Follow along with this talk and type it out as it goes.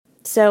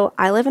So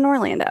I live in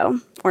Orlando,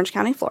 Orange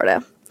County,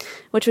 Florida,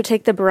 which would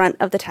take the brunt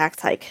of the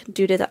tax hike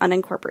due to the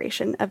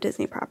unincorporation of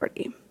Disney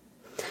property.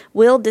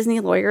 Will Disney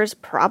lawyers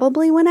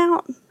probably win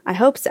out? I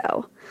hope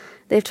so.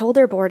 They've told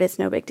their board it's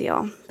no big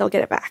deal. They'll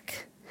get it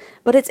back.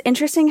 But it's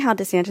interesting how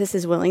DeSantis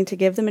is willing to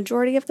give the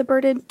majority of the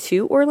burden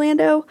to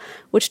Orlando,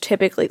 which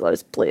typically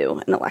glows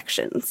blue in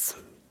elections.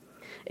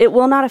 It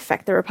will not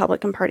affect the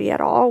Republican Party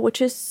at all,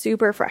 which is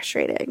super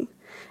frustrating.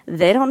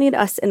 They don't need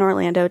us in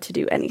Orlando to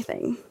do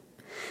anything.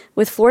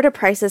 With Florida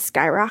prices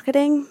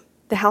skyrocketing,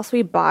 the house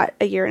we bought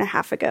a year and a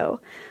half ago,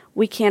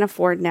 we can't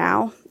afford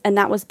now, and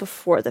that was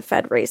before the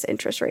Fed raised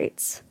interest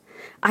rates.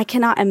 I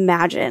cannot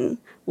imagine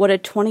what a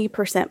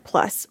 20%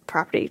 plus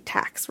property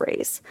tax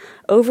raise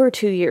over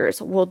 2 years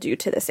will do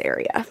to this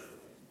area.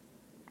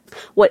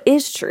 What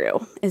is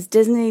true is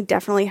Disney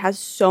definitely has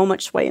so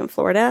much sway in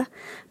Florida,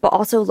 but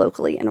also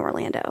locally in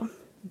Orlando.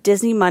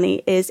 Disney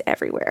money is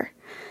everywhere.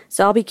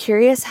 So I'll be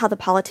curious how the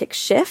politics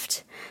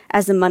shift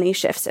as the money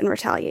shifts in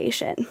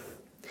retaliation.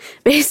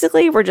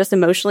 Basically, we're just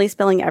emotionally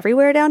spilling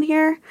everywhere down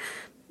here,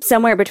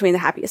 somewhere between the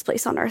happiest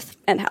place on earth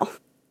and hell.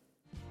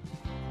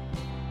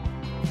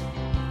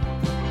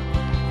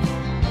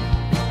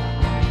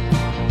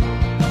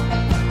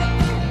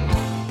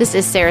 This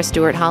is Sarah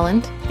Stewart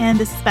Holland. And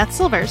this is Beth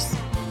Silvers.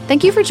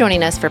 Thank you for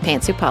joining us for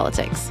Pantsuit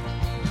Politics.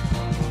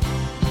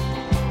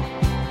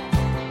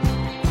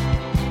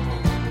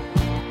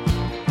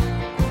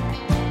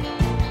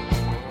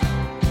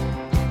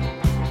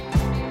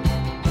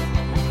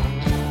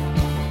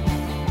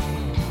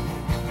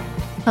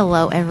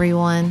 Hello,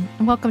 everyone,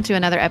 and welcome to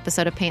another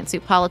episode of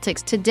Pantsuit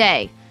Politics.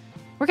 Today,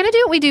 we're going to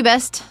do what we do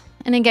best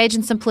and engage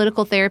in some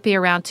political therapy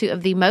around two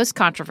of the most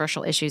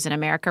controversial issues in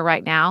America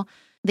right now,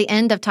 the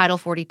end of Title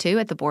 42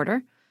 at the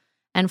border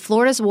and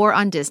Florida's war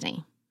on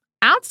Disney.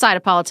 Outside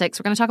of politics,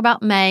 we're going to talk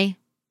about May,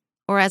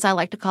 or as I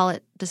like to call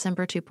it,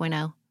 December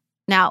 2.0.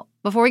 Now,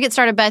 before we get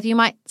started, Beth, you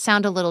might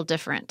sound a little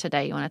different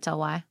today. You want to tell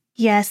why?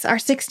 Yes, our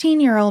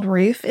 16-year-old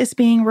roof is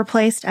being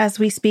replaced as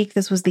we speak.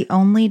 This was the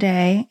only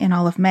day in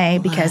all of May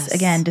because,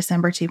 again,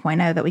 December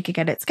 2.0 that we could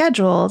get it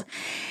scheduled.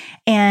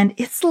 And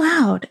it's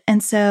loud.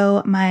 And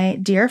so my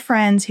dear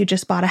friends who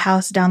just bought a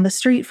house down the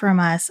street from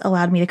us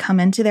allowed me to come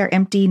into their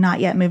empty, not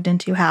yet moved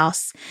into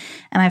house.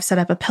 And I've set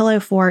up a pillow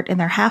fort in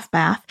their half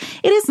bath.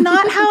 It is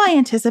not how I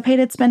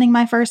anticipated spending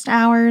my first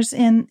hours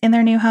in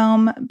their new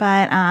home,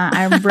 but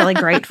I'm really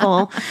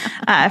grateful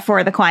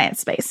for the quiet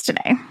space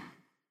today.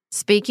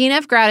 Speaking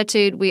of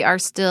gratitude, we are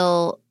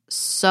still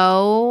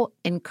so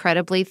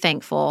incredibly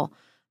thankful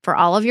for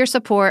all of your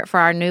support for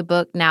our new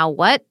book, Now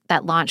What?,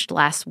 that launched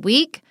last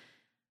week.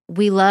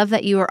 We love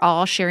that you are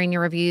all sharing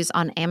your reviews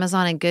on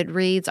Amazon and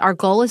Goodreads. Our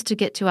goal is to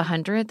get to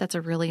 100. That's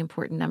a really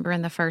important number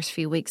in the first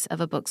few weeks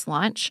of a book's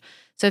launch.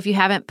 So if you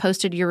haven't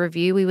posted your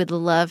review, we would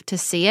love to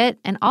see it.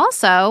 And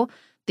also,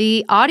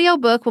 the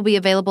audiobook will be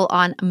available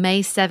on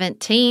May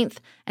 17th.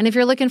 And if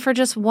you're looking for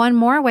just one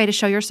more way to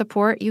show your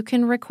support, you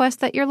can request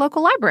that your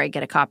local library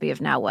get a copy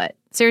of Now What?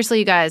 Seriously,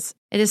 you guys,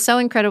 it is so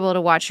incredible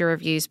to watch your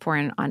reviews pour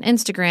in on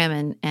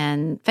Instagram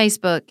and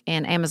Facebook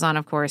and Amazon,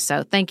 of course.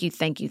 So thank you,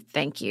 thank you,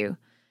 thank you.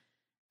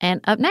 And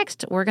up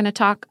next, we're going to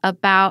talk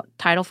about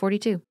Title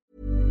 42.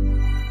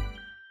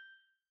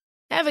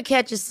 Ever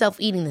catch yourself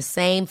eating the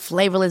same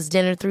flavorless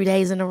dinner 3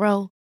 days in a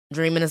row?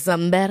 Dreaming of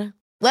something better?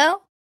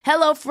 Well,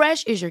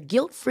 HelloFresh is your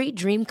guilt-free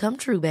dream come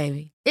true,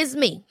 baby. It's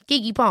me,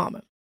 Keke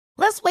Palmer.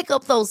 Let's wake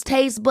up those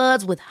taste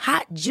buds with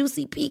hot,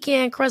 juicy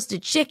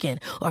pecan-crusted chicken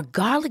or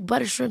garlic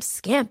butter shrimp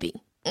scampi.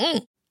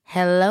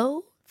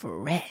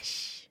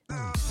 HelloFresh.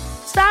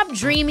 Stop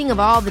dreaming of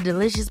all the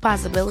delicious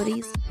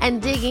possibilities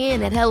and dig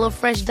in at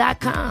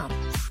HelloFresh.com.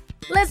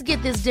 Let's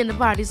get this dinner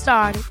party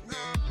started.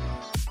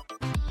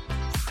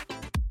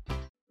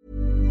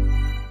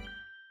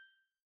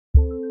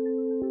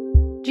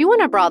 Do you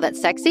want a bra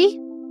that's sexy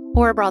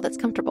or a bra that's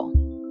comfortable?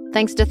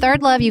 Thanks to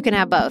Third Love, you can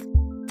have both.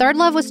 Third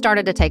Love was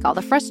started to take all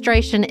the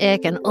frustration,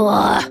 ick, and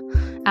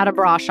out of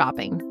bra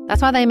shopping.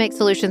 That's why they make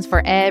solutions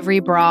for every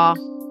bra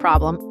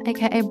problem,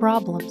 aka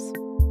problems.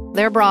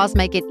 Their bras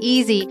make it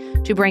easy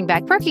to bring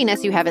back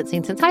perkiness you haven't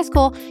seen since high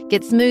school,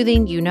 get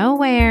smoothing you know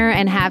where,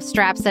 and have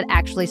straps that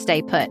actually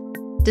stay put.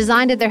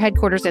 Designed at their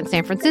headquarters in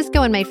San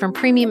Francisco and made from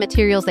premium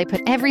materials, they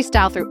put every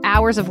style through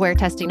hours of wear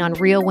testing on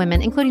real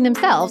women, including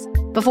themselves,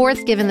 before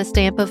it's given the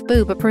stamp of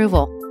boob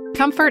approval.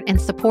 Comfort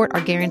and support are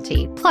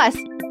guaranteed. Plus,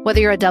 whether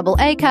you're a double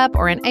A cup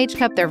or an H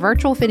cup, their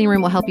virtual fitting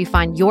room will help you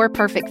find your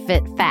perfect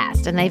fit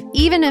fast. And they've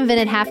even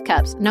invented half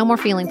cups. No more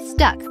feeling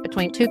stuck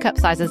between two cup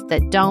sizes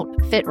that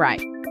don't fit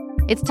right.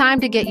 It's time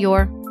to get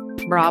your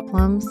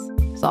problems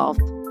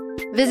solved.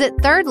 Visit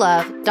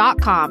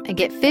thirdlove.com and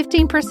get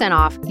 15%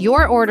 off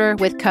your order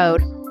with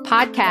code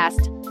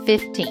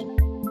PODCAST15.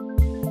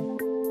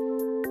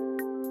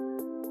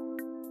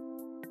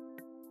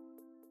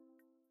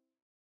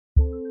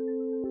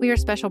 We are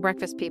special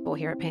breakfast people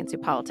here at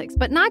Pantsuit Politics,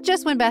 but not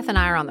just when Beth and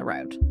I are on the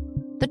road.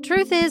 The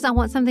truth is, I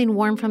want something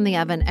warm from the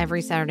oven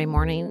every Saturday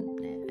morning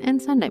and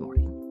Sunday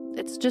morning.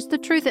 It's just the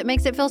truth. It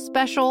makes it feel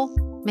special,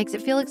 makes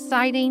it feel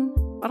exciting.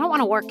 I don't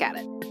want to work at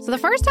it. So the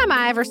first time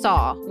I ever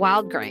saw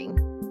wild grain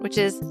which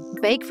is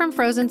bake from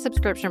frozen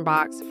subscription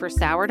box for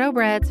sourdough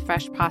breads,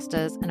 fresh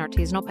pastas, and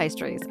artisanal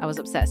pastries. I was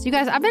obsessed. You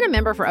guys, I've been a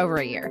member for over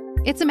a year.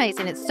 It's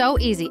amazing. It's so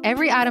easy.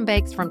 Every item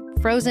bakes from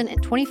frozen in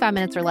 25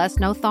 minutes or less,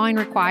 no thawing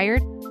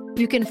required.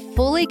 You can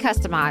fully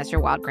customize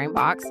your Wild Grain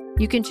box.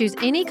 You can choose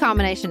any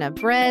combination of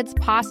breads,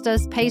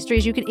 pastas,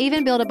 pastries. You can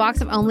even build a box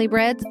of only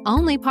breads,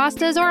 only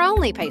pastas, or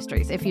only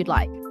pastries if you'd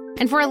like.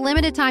 And for a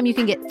limited time, you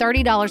can get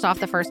 $30 off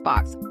the first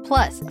box,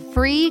 plus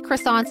free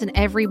croissants in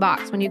every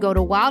box when you go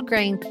to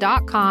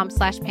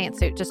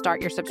wildgrain.com/pantsuit to start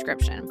your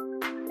subscription.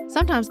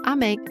 Sometimes I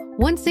make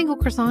one single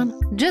croissant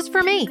just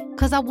for me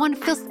because I want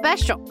to feel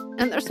special,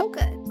 and they're so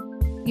good.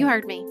 You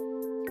heard me.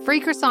 Free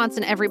croissants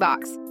in every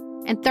box.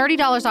 And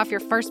 $30 off your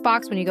first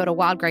box when you go to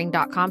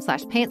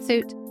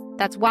wildgrain.com/pantsuit.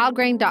 That's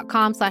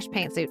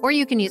wildgrain.com/pantsuit. Or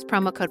you can use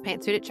promo code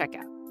pantsuit at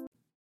checkout.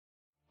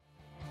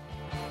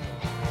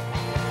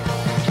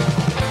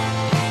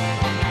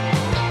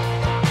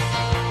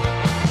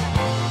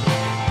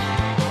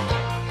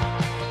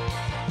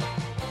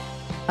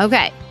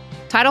 Okay,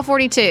 Title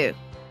 42.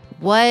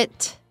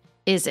 What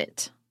is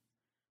it?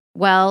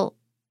 Well,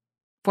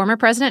 former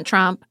President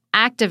Trump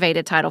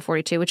activated Title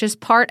 42, which is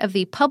part of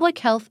the Public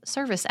Health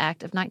Service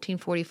Act of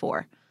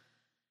 1944,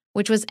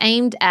 which was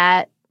aimed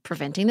at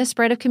preventing the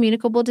spread of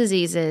communicable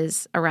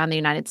diseases around the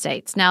United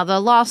States. Now, the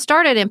law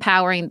started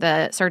empowering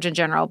the Surgeon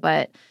General,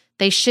 but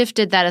they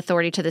shifted that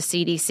authority to the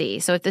CDC.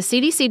 So if the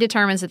CDC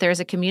determines that there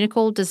is a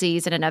communicable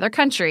disease in another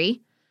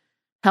country,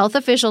 health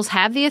officials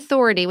have the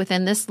authority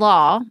within this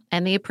law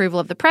and the approval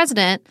of the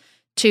president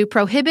to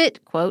prohibit,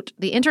 quote,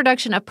 the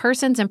introduction of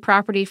persons and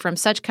property from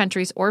such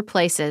countries or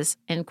places,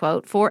 end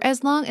quote, for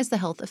as long as the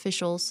health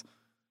officials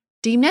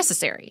deem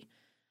necessary.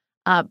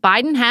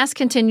 Biden has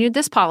continued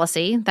this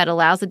policy that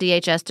allows the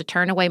DHS to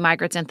turn away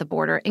migrants at the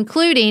border,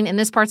 including, and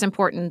this part's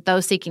important,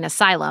 those seeking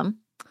asylum,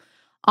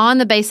 on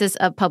the basis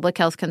of public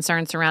health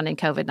concerns surrounding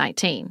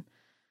COVID-19.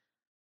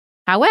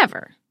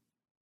 However,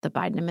 the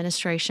Biden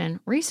administration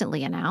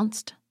recently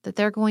announced that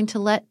they're going to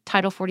let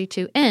Title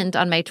 42 end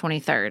on May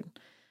 23rd.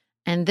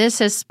 And this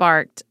has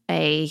sparked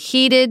a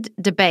heated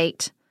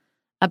debate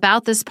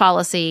about this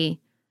policy,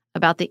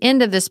 about the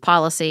end of this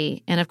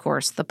policy, and of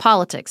course, the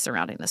politics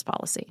surrounding this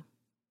policy.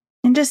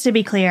 And just to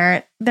be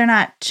clear, they're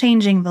not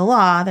changing the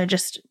law. They're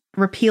just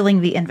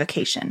repealing the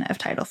invocation of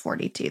Title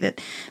 42,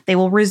 that they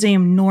will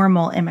resume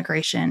normal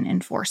immigration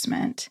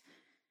enforcement.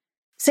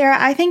 Sarah,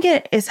 I think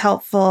it is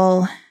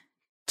helpful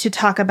to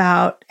talk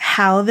about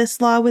how this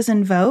law was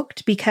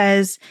invoked,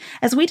 because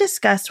as we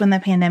discussed when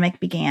the pandemic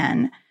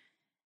began,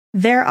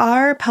 there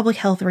are public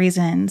health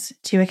reasons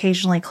to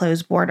occasionally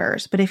close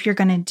borders, but if you're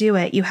going to do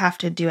it, you have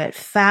to do it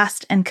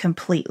fast and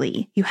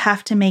completely. You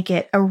have to make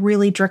it a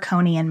really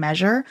draconian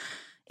measure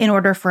in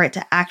order for it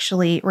to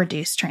actually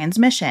reduce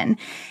transmission.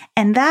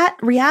 And that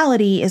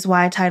reality is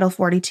why Title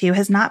 42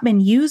 has not been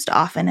used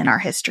often in our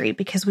history,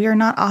 because we are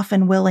not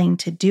often willing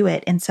to do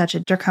it in such a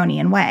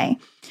draconian way.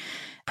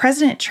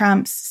 President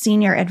Trump's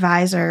senior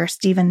advisor,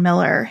 Stephen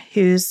Miller,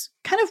 whose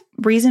kind of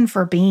reason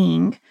for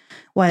being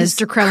was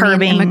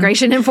curbing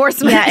immigration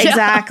enforcement. Yeah,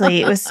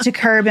 exactly. It was to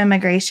curb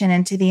immigration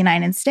into the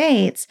United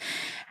States.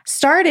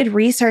 Started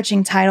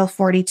researching Title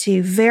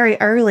 42 very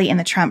early in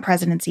the Trump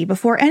presidency,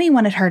 before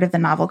anyone had heard of the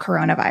novel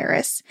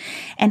coronavirus.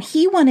 And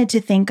he wanted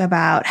to think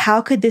about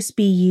how could this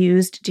be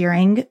used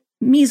during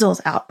measles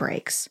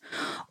outbreaks,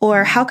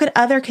 or how could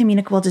other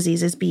communicable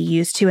diseases be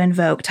used to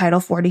invoke Title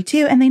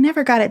 42? And they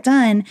never got it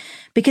done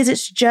because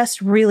it's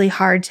just really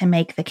hard to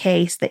make the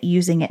case that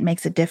using it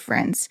makes a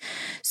difference.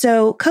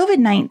 So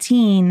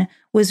COVID-19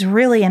 was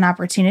really an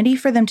opportunity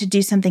for them to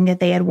do something that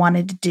they had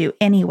wanted to do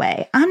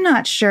anyway. I'm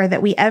not sure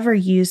that we ever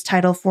used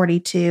Title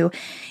 42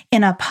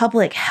 in a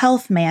public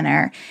health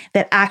manner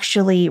that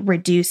actually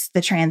reduced the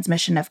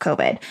transmission of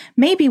COVID.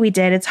 Maybe we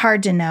did, it's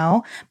hard to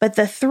know, but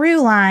the through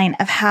line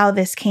of how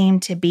this came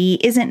to be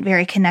isn't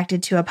very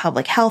connected to a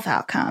public health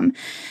outcome.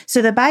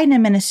 So the Biden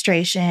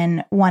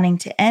administration wanting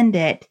to end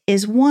it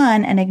is,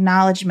 one, an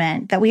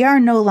acknowledgement that we are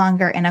no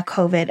longer in a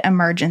COVID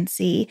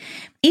emergency.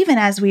 Even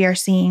as we are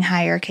seeing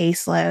higher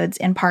caseloads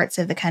in parts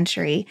of the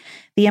country,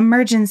 the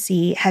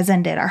emergency has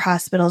ended. Our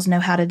hospitals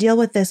know how to deal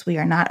with this. We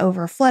are not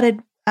over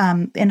flooded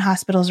in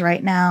hospitals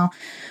right now.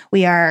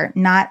 We are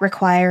not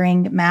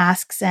requiring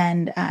masks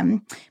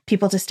and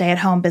people to stay at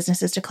home,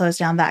 businesses to close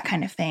down, that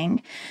kind of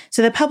thing.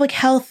 So the public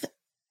health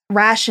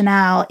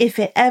rationale, if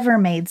it ever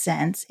made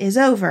sense, is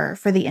over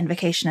for the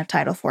invocation of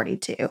Title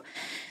 42.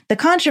 The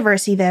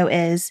controversy, though,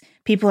 is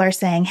people are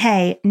saying,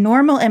 hey,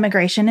 normal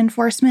immigration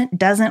enforcement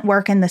doesn't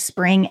work in the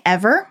spring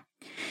ever,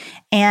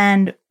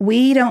 and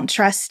we don't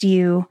trust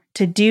you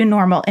to do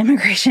normal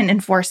immigration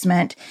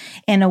enforcement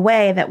in a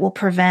way that will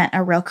prevent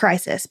a real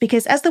crisis.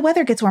 Because as the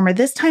weather gets warmer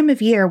this time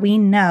of year, we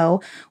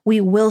know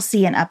we will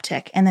see an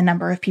uptick in the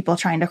number of people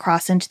trying to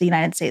cross into the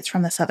United States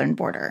from the southern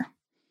border.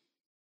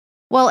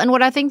 Well, and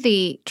what I think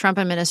the Trump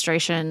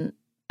administration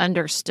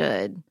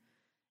understood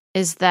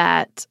is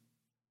that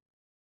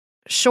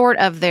short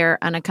of their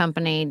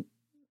unaccompanied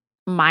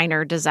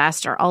minor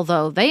disaster,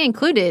 although they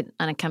included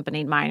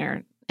unaccompanied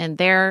minor in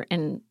their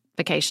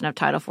invocation of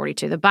Title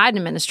 42. The Biden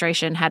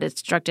administration had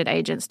instructed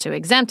agents to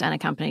exempt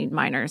unaccompanied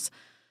minors,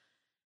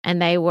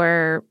 and they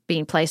were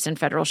being placed in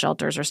federal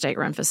shelters or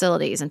state-run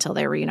facilities until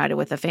they were reunited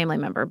with a family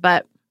member.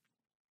 But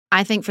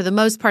I think for the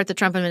most part, the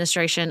Trump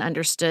administration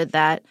understood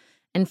that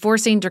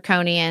enforcing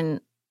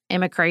draconian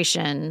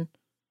immigration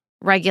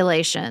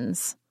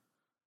regulations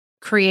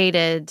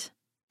created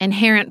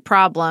inherent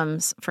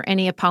problems for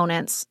any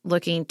opponents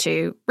looking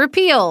to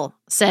repeal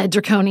said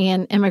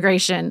draconian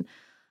immigration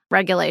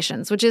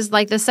regulations, which is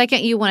like the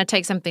second you want to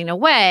take something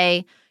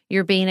away,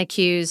 you're being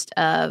accused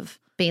of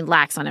being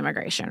lax on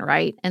immigration,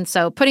 right? And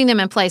so putting them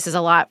in place is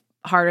a lot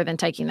harder than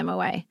taking them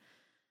away.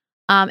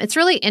 It's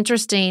really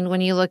interesting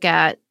when you look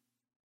at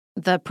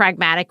the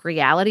pragmatic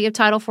reality of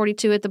Title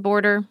 42 at the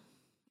border.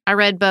 I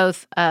read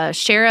both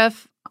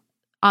Sheriff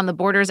on the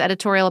Border's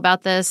editorial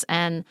about this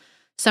and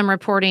some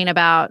reporting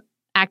about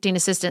Acting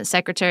Assistant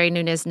Secretary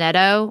Nunes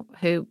Neto,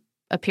 who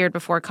appeared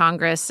before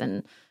Congress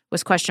and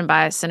was questioned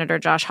by Senator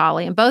Josh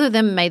Hawley. And both of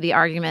them made the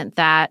argument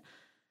that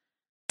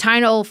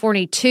Title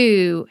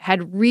 42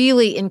 had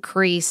really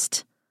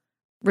increased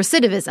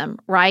recidivism,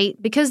 right?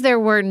 Because there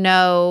were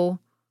no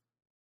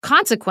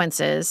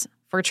consequences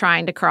for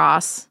trying to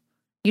cross.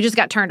 You just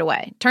got turned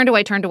away.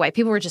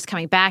 People were just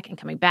coming back and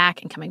coming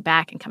back and coming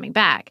back and coming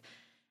back.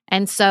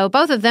 And so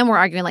both of them were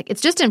arguing like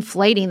it's just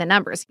inflating the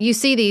numbers. You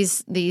see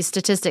these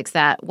statistics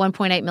that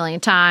 1.8 million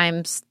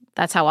times,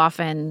 that's how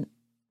often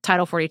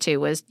Title 42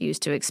 was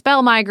used to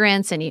expel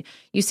migrants. And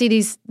you see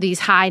these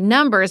high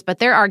numbers, but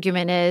their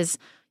argument is,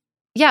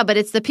 yeah, but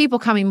it's the people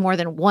coming more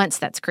than once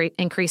that's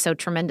increased so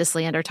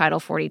tremendously under Title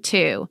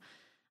 42.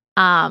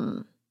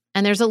 And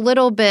there's a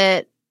little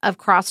bit of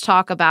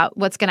crosstalk about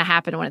what's going to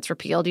happen when it's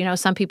repealed. You know,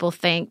 some people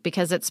think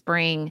because it's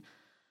spring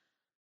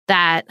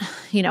that,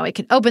 you know, it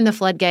could open the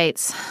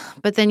floodgates.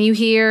 But then you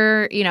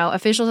hear, you know,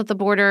 officials at the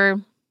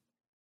border,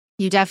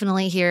 you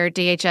definitely hear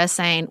DHS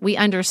saying, we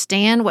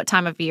understand what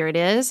time of year it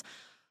is.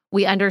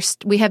 We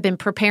have been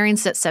preparing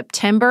since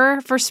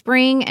September for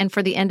spring and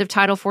for the end of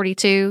Title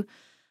 42.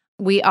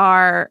 We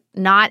are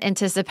not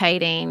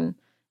anticipating,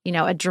 you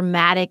know, a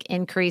dramatic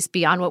increase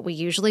beyond what we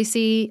usually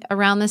see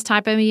around this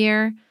type of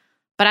year.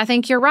 But I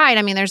think you're right.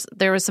 I mean,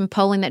 there was some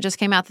polling that just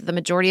came out that the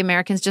majority of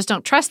Americans just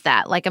don't trust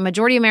that. Like a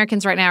majority of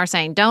Americans right now are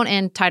saying don't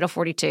end Title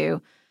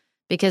 42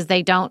 because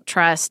they don't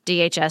trust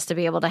DHS to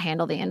be able to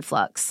handle the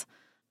influx.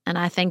 And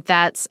I think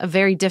that's a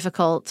very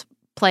difficult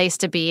place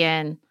to be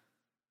in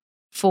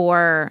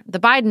for the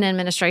Biden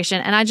administration.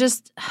 And I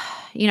just,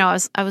 you know,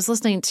 I was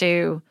listening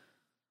to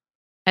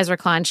Ezra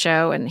Klein's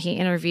show, and he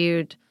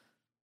interviewed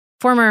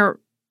former,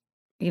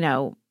 you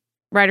know,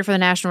 writer for the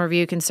National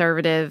Review,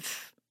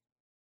 conservative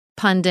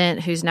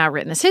pundit who's now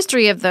written this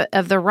history of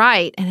the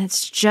right. And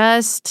it's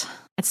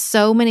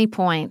so many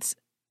points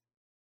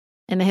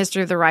in the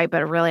history of the right,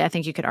 but really I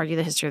think you could argue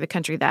the history of the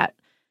country that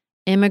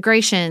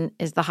immigration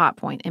is the hot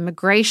point.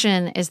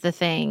 Immigration is the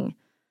thing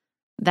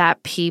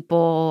that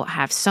people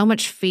have so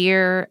much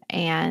fear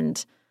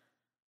and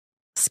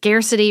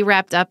scarcity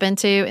wrapped up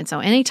into. And so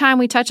anytime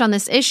we touch on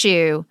this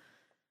issue,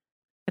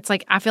 it's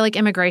like I feel like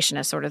immigration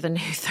is sort of the new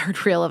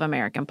third rail of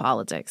American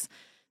politics.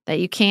 That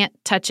you can't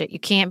touch it. You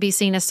can't be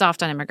seen as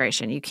soft on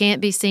immigration. You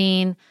can't be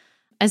seen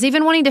as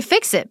even wanting to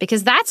fix it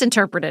because that's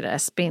interpreted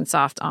as being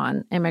soft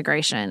on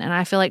immigration. And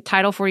I feel like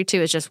Title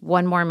 42 is just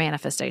one more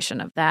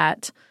manifestation of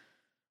that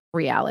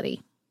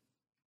reality.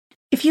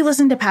 If you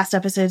listen to past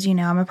episodes, you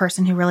know I'm a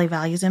person who really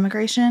values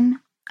immigration.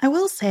 I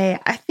will say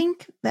I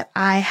think that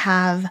I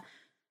have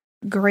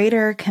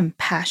greater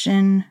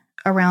compassion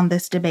around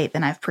this debate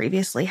than I've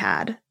previously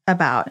had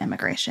about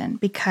immigration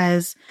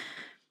because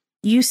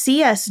you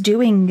see us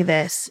doing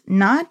this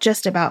not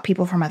just about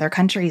people from other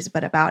countries,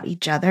 but about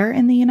each other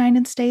in the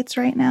United States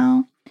right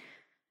now.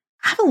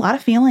 I have a lot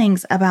of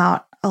feelings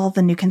about all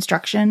the new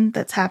construction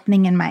that's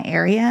happening in my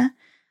area.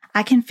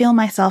 I can feel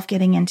myself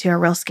getting into a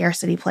real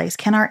scarcity place.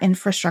 Can our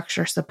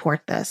infrastructure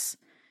support this?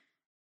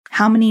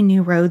 How many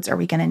new roads are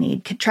we going to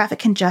need? Traffic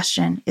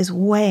congestion is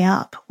way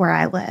up where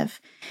I live.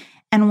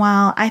 And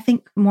while I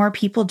think more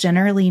people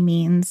generally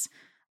means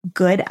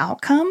good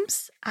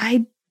outcomes,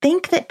 I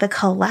think that the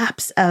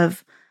collapse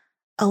of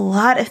a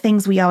lot of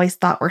things we always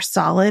thought were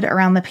solid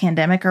around the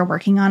pandemic are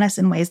working on us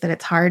in ways that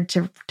it's hard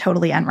to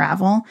totally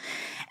unravel.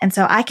 And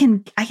so I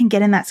can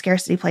get in that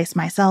scarcity place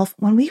myself.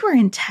 When we were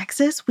in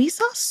Texas, we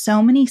saw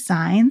so many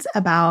signs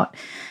about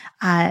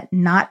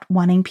not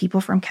wanting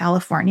people from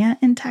California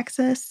in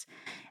Texas.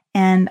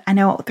 And I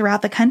know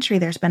throughout the country,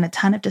 there's been a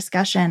ton of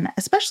discussion,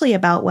 especially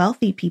about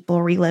wealthy people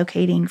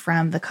relocating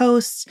from the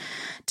coast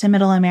to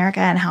Middle America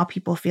and how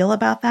people feel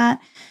about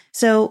that.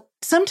 So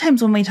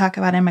sometimes when we talk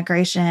about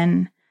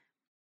immigration,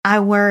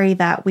 I worry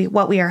that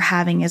what we are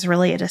having is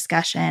really a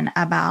discussion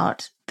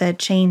about the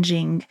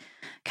changing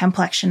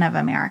complexion of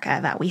America,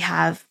 that we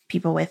have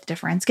people with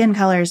different skin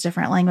colors,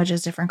 different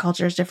languages, different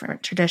cultures,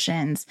 different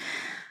traditions.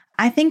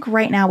 I think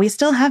right now we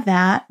still have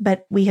that,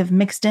 but we have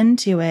mixed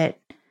into it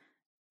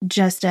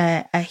just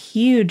a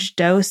huge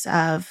dose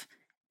of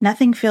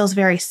nothing feels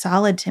very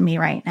solid to me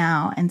right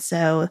now. And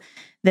so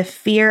the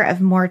fear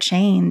of more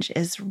change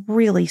is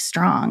really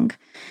strong.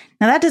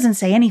 Now, that doesn't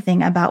say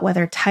anything about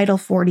whether Title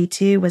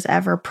 42 was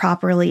ever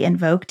properly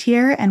invoked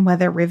here and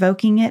whether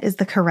revoking it is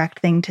the correct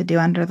thing to do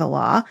under the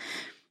law.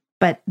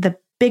 But the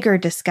bigger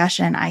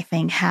discussion, I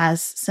think,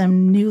 has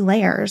some new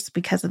layers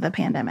because of the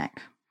pandemic.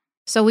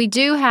 So we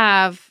do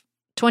have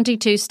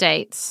 22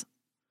 states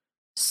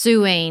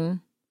suing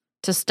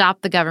to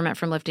stop the government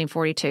from lifting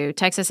 42.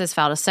 Texas has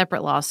filed a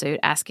separate lawsuit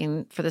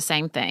asking for the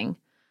same thing.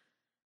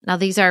 Now,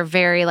 these are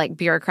very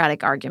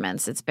bureaucratic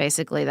arguments. It's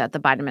basically that the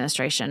Biden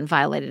administration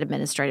violated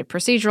administrative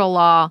procedural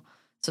law.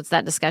 So it's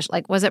that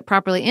discussion, was it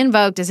properly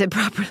invoked? Is it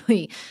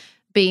properly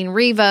being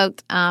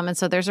revoked? And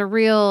so there's a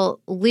real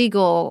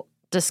legal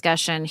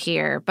discussion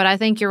here. But I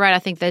think you're right. I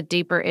think the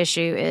deeper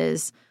issue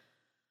is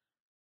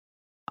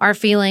our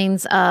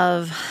feelings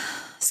of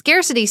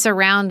scarcity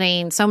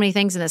surrounding so many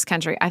things in this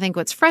country. I think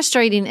what's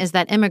frustrating is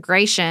that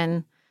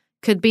immigration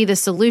could be the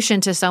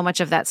solution to so much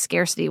of that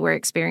scarcity we're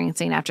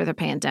experiencing after the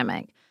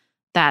pandemic.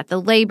 That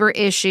the labor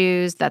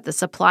issues, that the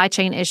supply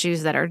chain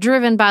issues that are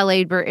driven by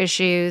labor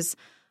issues,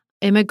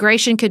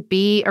 immigration could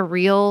be a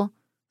real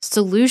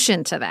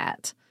solution to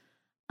that.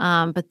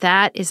 But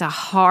that is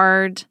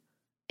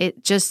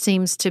it just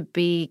seems to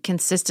be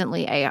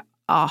consistently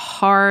a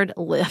hard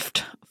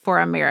lift for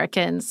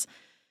Americans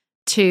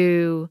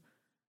to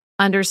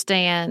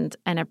understand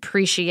and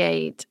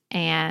appreciate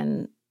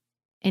and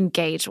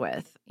engage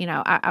with.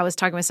 I was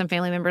talking with some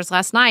family members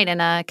last night,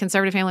 and a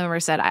conservative family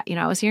member said,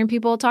 I was hearing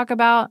people talk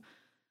about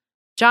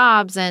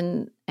jobs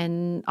and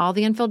all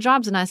the unfilled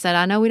jobs. And I said,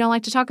 I know we don't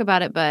like to talk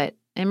about it, but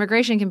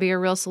immigration can be a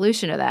real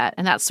solution to that.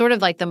 And that's sort of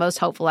the most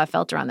hopeful I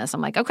felt around this.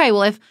 I'm like, okay,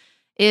 well,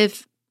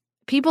 if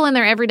people in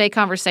their everyday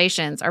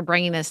conversations are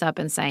bringing this up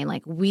and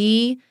saying,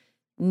 we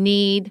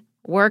need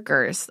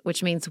workers,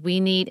 which means we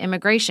need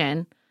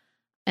immigration,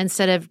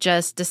 instead of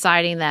just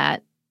deciding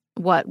that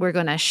we're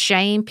going to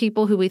shame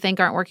people who we think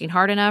aren't working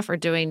hard enough or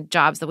doing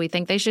jobs that we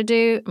think they should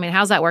do. I mean,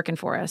 how's that working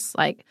for us?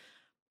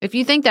 If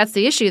you think that's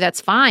the issue,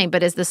 that's fine.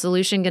 But is the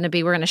solution going to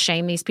be we're going to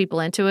shame these people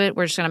into it?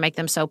 We're just going to make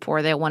them so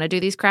poor they'll want to do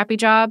these crappy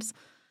jobs?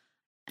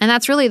 And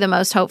that's really the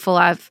most hopeful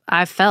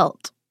I've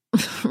felt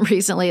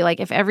recently.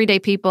 If everyday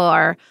people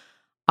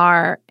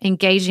are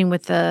engaging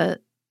with the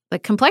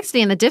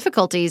complexity and the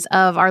difficulties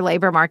of our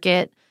labor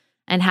market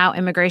and how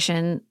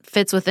immigration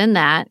fits within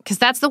that, because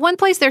that's the one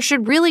place there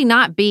should really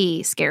not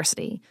be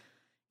scarcity.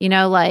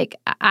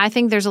 I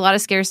think there's a lot of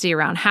scarcity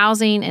around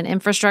housing and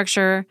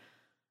infrastructure.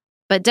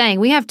 But dang,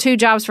 we have 2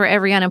 jobs for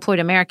every unemployed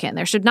American.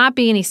 There should not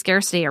be any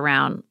scarcity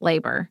around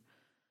labor.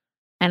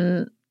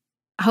 And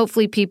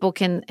hopefully people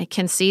can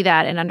see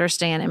that and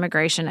understand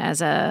immigration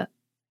as a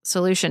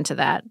solution to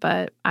that.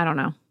 But I don't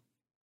know.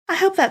 I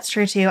hope that's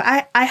true too.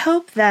 I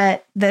hope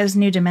that those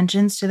new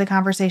dimensions to the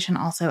conversation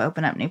also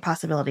open up new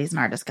possibilities in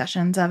our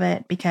discussions of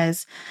it,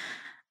 because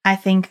I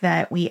think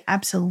that we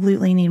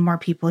absolutely need more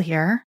people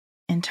here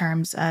in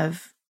terms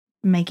of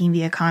making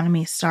the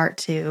economy start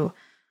to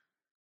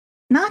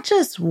not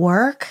just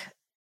work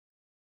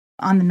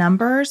on the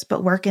numbers,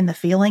 but work in the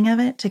feeling of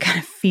it to kind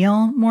of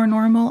feel more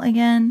normal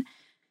again.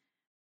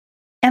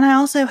 And I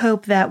also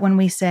hope that when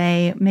we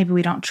say maybe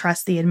we don't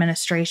trust the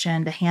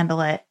administration to handle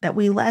it, that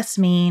we less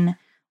mean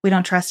we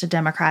don't trust a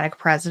Democratic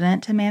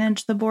president to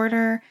manage the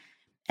border,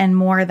 and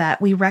more that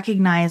we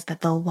recognize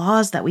that the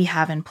laws that we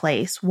have in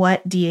place,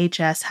 what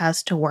DHS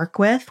has to work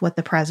with, what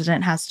the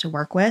president has to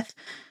work with,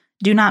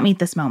 do not meet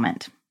this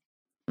moment.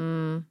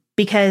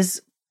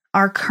 Because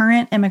our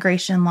current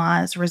immigration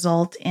laws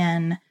result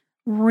in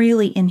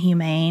really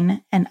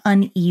inhumane and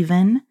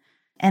uneven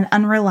and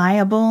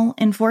unreliable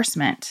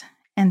enforcement.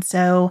 And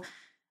so,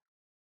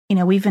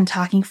 we've been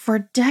talking for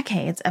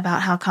decades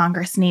about how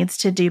Congress needs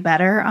to do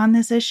better on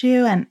this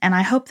issue. And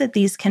I hope that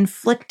these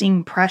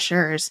conflicting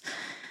pressures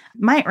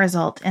might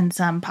result in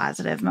some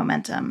positive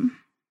momentum.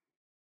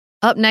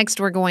 Up next,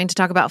 we're going to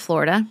talk about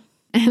Florida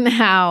and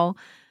how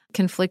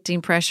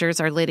conflicting pressures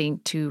are leading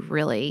to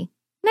really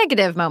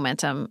negative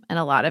momentum in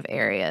a lot of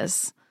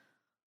areas.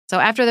 So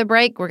after the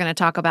break, we're going to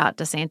talk about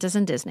DeSantis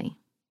and Disney.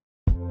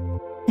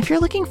 If you're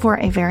looking for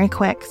a very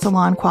quick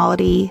salon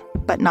quality,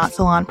 but not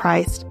salon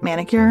priced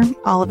manicure,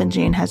 Olive &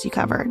 June has you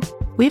covered.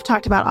 We've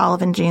talked about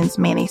Olive & June's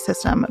Mani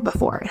system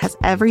before. It has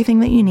everything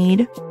that you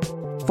need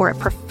for a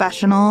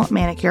professional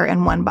manicure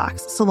in one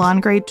box. Salon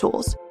grade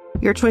tools,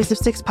 your choice of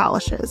 6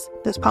 polishes.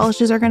 Those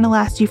polishes are going to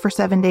last you for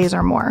 7 days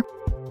or more.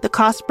 The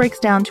cost breaks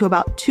down to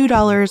about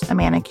 $2 a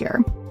manicure.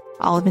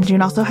 Olive &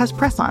 June also has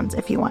press-ons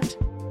if you want.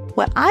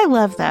 What I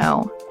love,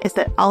 though, is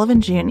that Olive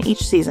 & June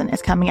each season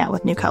is coming out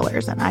with new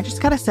colors, and I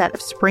just got a set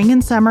of spring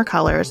and summer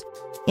colors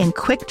in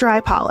quick dry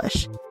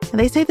polish.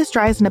 They say this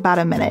dries in about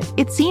a minute.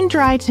 It seemed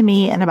dry to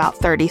me in about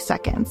 30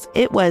 seconds.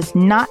 It was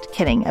not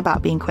kidding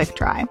about being quick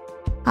dry.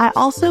 I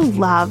also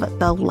love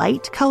the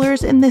light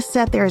colors in this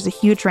set. There is a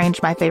huge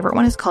range. My favorite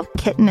one is called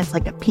Kitten. It's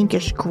like a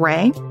pinkish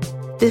gray.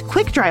 The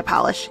quick dry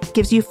polish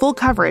gives you full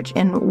coverage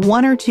in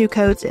 1 or 2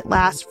 coats. It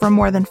lasts for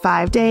more than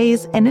 5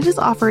 days, and it is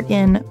offered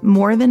in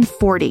more than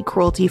 40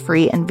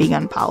 cruelty-free and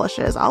vegan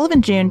polishes. Olive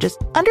 & June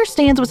just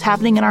understands what's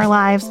happening in our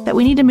lives, that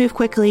we need to move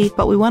quickly,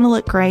 but we want to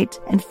look great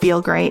and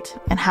feel great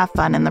and have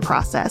fun in the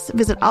process.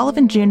 Visit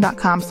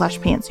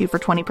oliveandjune.com/pantsuit for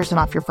 20%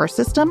 off your first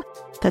system.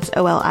 That's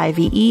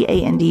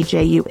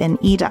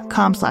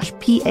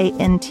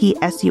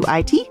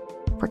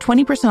oliveandjune.com/pantsuit for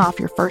 20% off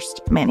your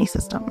first Manny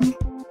system.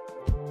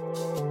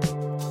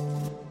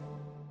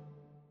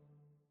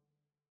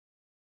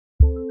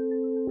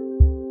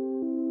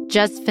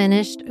 Just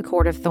finished A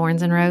Court of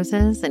Thorns and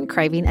Roses and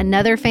craving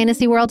another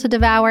fantasy world to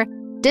devour?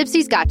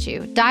 Dipsy's got you.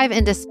 Dive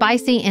into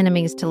spicy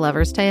enemies to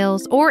lovers'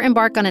 tales or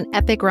embark on an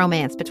epic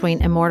romance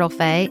between immortal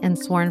fae and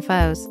sworn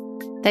foes.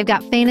 They've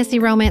got fantasy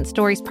romance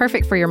stories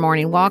perfect for your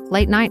morning walk,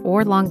 late night,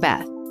 or long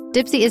bath.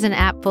 Dipsy is an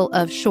app full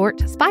of short,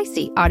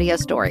 spicy audio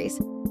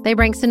stories. They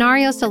bring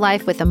scenarios to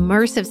life with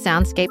immersive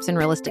soundscapes and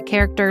realistic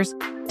characters.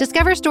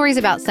 Discover stories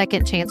about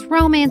second chance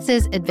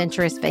romances,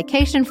 adventurous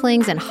vacation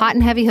flings, and hot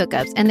and heavy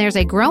hookups. And there's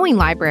a growing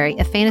library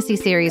of fantasy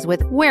series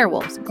with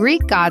werewolves,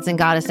 Greek gods and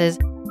goddesses,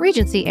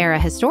 Regency-era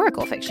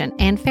historical fiction,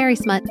 and fairy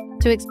smut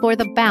to explore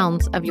the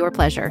bounds of your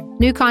pleasure.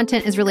 New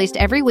content is released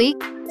every week,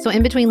 so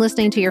in between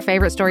listening to your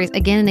favorite stories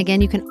again and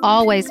again, you can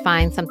always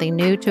find something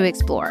new to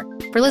explore.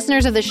 For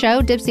listeners of the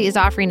show, Dipsy is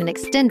offering an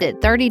extended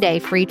 30-day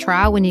free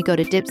trial when you go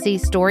to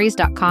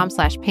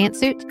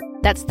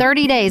dipsystories.com/pantsuit. That's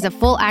 30 days of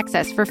full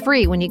access for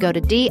free when you go to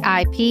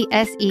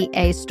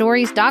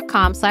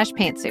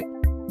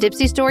dipseastories.com/pantsuit.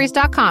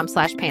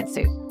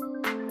 dipsystories.com/pantsuit.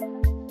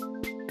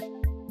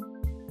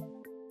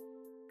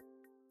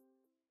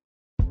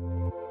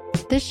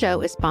 This show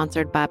is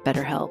sponsored by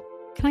BetterHelp.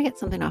 Can I get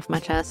something off my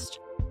chest?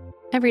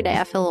 Every day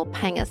I feel a little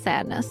pang of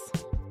sadness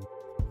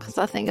because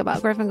I think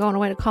about Griffin going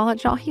away to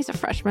college. Y'all, he's a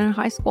freshman in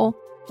high school.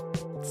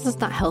 This is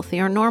not healthy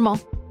or normal.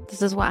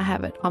 This is why I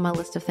have it on my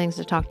list of things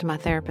to talk to my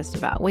therapist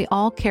about. We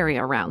all carry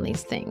around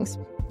these things,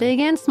 big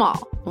and small.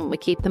 When we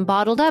keep them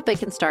bottled up, it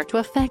can start to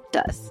affect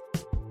us.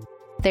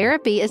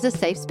 Therapy is a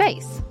safe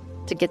space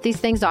to get these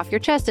things off your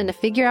chest and to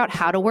figure out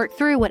how to work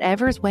through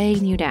whatever's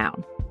weighing you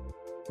down.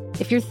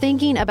 If you're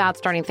thinking about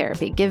starting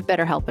therapy, give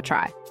BetterHelp a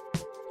try.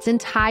 It's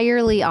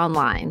entirely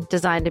online,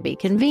 designed to be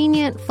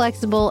convenient,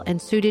 flexible,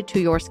 and suited to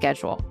your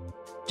schedule.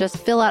 Just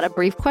fill out a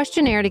brief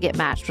questionnaire to get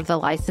matched with a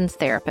licensed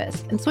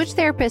therapist and switch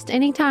therapists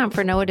anytime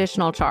for no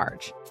additional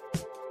charge.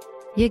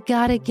 You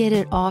gotta get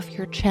it off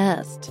your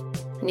chest.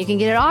 And you can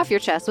get it off your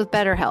chest with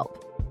BetterHelp.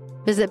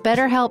 Visit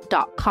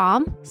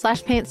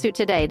betterhelp.com/pantsuit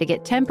today to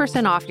get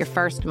 10% off your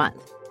first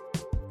month.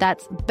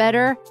 That's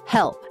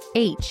BetterHelp,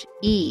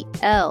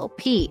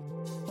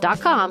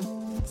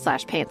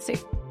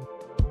 HELP.com/pantsuit.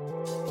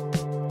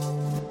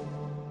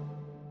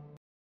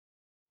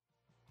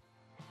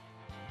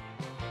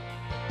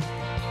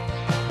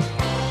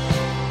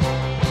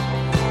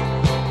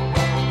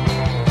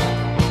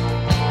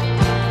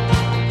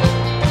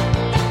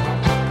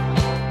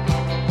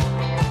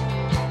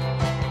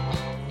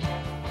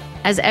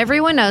 As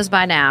everyone knows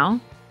by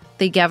now,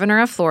 the governor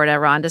of Florida,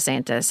 Ron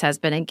DeSantis, has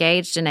been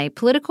engaged in a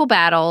political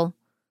battle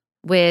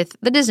with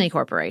the Disney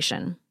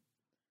Corporation.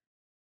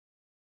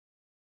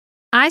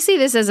 I see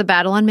this as a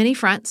battle on many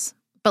fronts,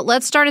 but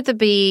let's start at the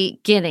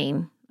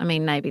beginning. I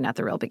mean, maybe not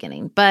the real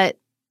beginning, but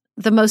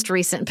the most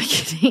recent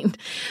beginning,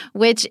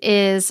 which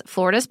is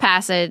Florida's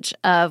passage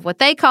of what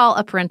they call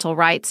a parental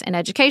rights and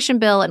education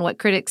bill and what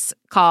critics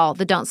call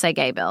the Don't Say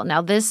Gay bill.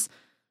 Now, this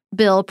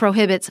bill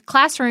prohibits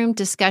classroom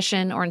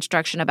discussion or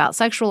instruction about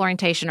sexual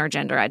orientation or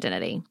gender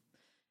identity.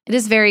 It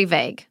is very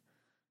vague.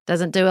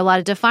 Doesn't do a lot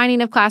of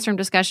defining of classroom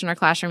discussion or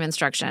classroom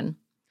instruction.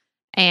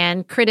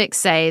 And critics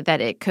say that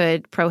it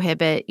could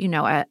prohibit,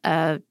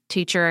 a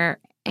teacher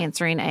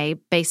answering a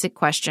basic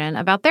question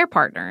about their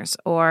partners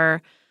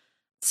or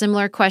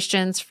similar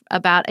questions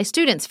about a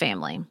student's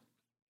family.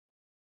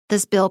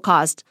 This bill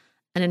caused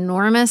an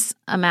enormous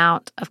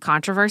amount of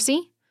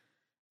controversy.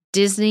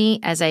 Disney,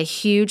 as a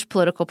huge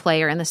political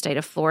player in the state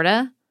of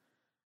Florida,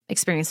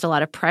 experienced a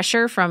lot of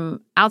pressure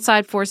from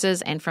outside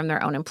forces and from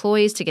their own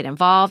employees to get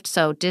involved.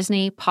 So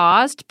Disney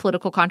paused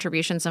political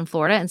contributions in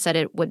Florida and said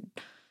it would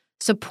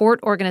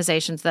support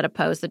organizations that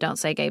oppose the Don't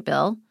Say Gay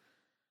bill.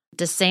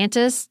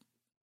 DeSantis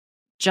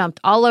jumped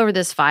all over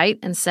this fight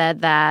and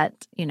said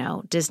that,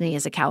 Disney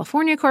is a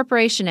California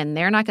corporation and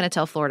they're not going to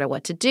tell Florida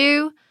what to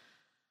do.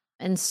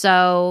 And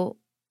so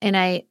in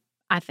a,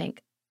 I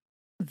think,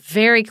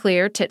 very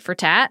clear tit for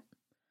tat,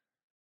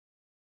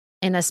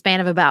 in a span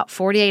of about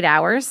 48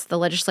 hours, the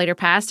legislature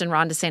passed and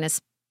Ron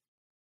DeSantis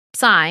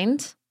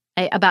signed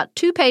a about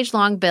 2-page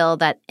long bill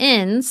that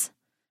ends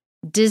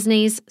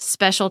Disney's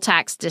special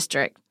tax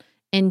district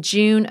in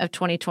June of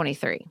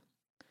 2023.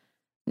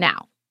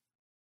 Now,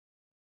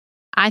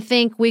 I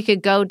think we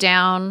could go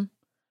down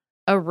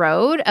a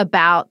road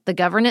about the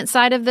governance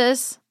side of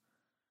this,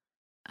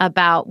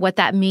 about what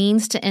that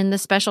means to end the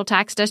special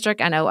tax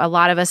district. I know a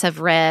lot of us have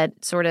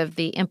read sort of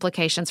the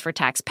implications for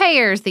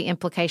taxpayers, the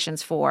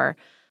implications for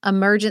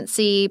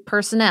emergency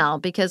personnel,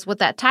 because what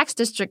that tax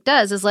district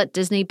does is let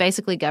Disney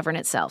basically govern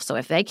itself. So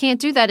if they can't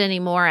do that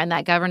anymore and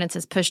that governance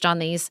is pushed on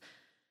these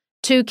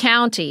 2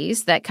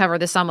 counties that cover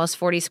this almost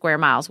 40 square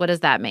miles, what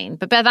does that mean?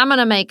 But Beth, I'm going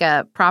to make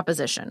a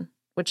proposition,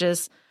 which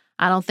is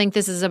I don't think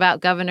this is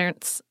about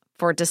governance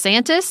for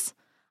DeSantis.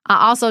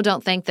 I also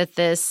don't think that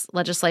this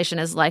legislation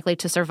is likely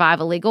to survive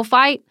a legal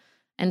fight.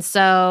 And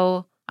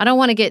so I don't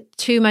want to get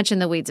too much in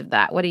the weeds of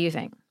that. What do you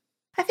think?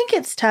 I think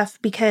it's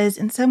tough because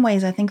in some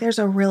ways, I think there's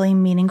a really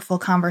meaningful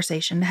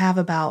conversation to have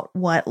about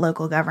what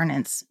local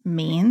governance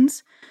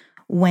means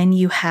when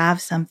you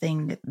have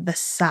something the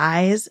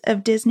size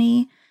of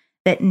Disney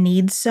that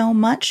needs so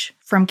much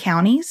from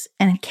counties,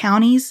 and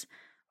counties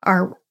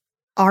are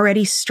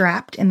already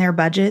strapped in their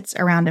budgets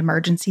around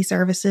emergency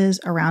services,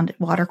 around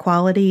water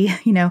quality,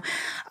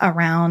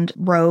 around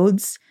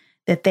roads,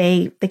 that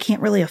they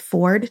can't really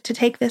afford to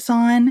take this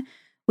on.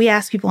 We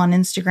asked people on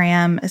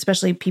Instagram,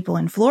 especially people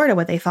in Florida,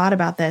 what they thought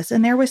about this.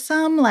 And there was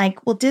some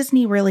like, well,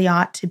 Disney really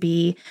ought to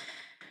be,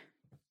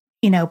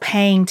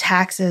 paying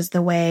taxes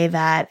the way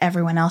that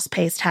everyone else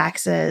pays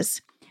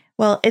taxes.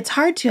 Well, it's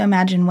hard to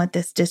imagine what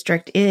this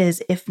district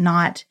is if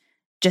not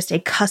just a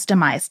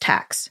customized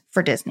tax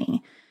for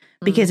Disney,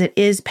 because it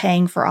is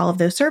paying for all of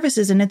those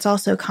services. And it's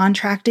also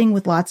contracting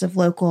with lots of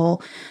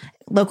local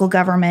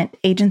government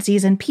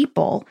agencies and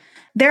people.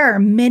 There are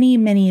many,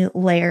 many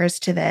layers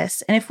to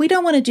this. And if we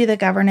don't want to do the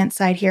governance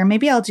side here,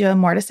 maybe I'll do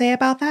more to say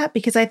about that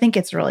because I think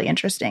it's really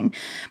interesting.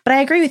 But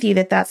I agree with you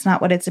that that's not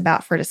what it's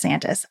about for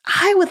DeSantis.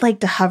 I would like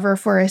to hover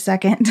for a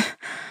second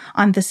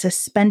on the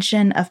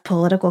suspension of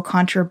political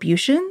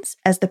contributions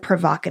as the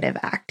provocative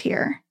act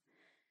here.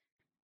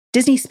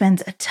 Disney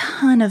spends a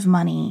ton of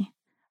money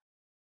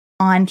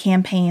on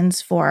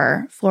campaigns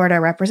for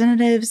Florida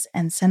representatives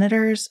and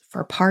senators,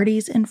 for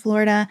parties in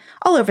Florida,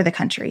 all over the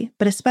country,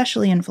 but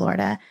especially in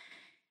Florida.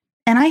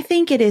 And I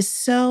think it is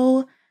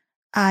so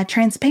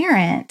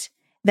transparent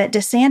that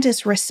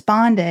DeSantis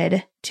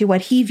responded to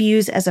what he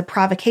views as a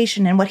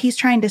provocation and what he's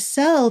trying to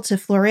sell to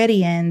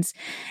Floridians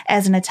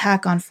as an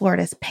attack on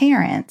Florida's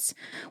parents,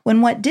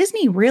 when what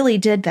Disney really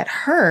did that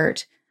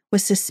hurt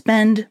was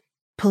suspend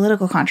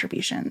political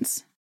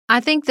contributions. I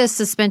think this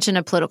suspension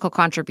of political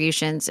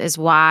contributions is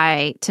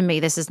why, to me,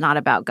 this is not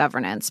about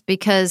governance,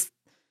 because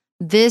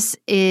this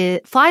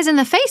flies in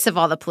the face of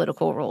all the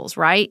political rules,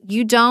 right?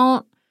 You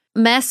don't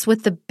mess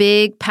with the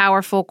big,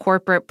 powerful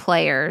corporate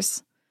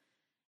players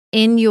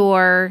in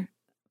your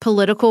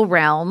political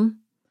realm.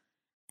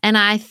 And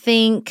I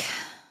think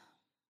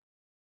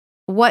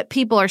what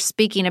people are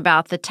speaking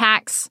about, the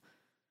tax,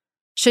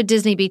 should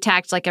Disney be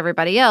taxed like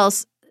everybody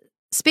else,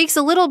 speaks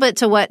a little bit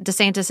to what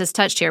DeSantis has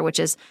touched here, which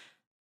is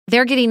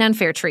they're getting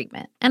unfair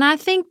treatment. And I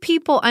think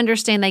people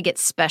understand they get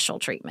special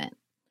treatment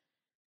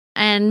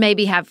and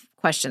maybe have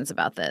questions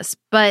about this.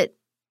 But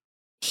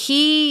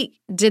he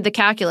did the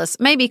calculus,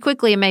 maybe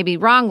quickly and maybe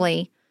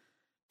wrongly,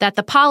 that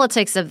the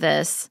politics of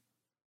this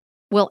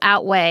will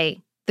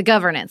outweigh the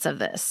governance of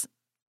this.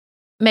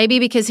 Maybe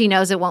because he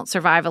knows it won't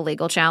survive a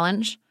legal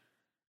challenge.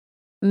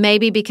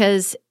 Maybe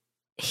because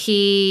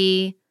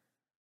he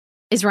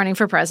is running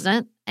for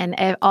president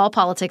and all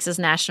politics is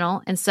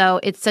national. And so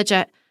it's such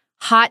a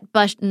hot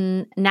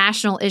button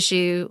national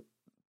issue,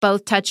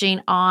 both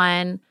touching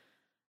on,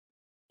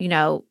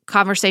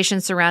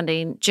 conversations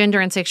surrounding gender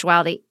and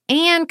sexuality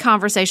and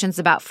conversations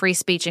about free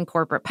speech and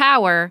corporate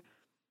power,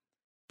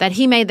 that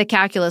he made the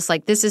calculus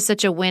like this is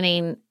such a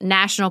winning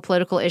national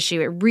political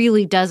issue. It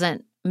really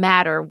doesn't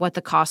matter what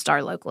the costs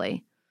are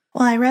locally.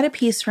 Well, I read a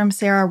piece from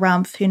Sarah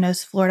Rumpf, who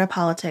knows Florida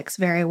politics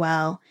very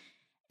well,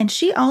 and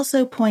she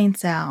also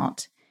points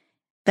out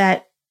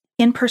that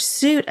in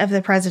pursuit of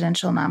the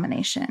presidential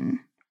nomination,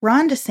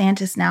 Ron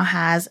DeSantis now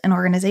has an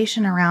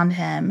organization around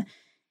him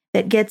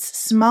that gets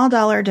small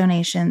dollar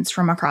donations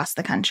from across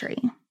the country.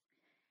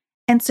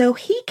 And so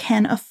he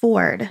can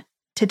afford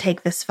to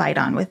take this fight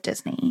on with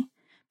Disney.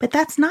 But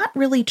that's not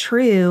really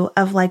true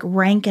of like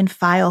rank and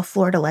file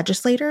Florida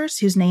legislators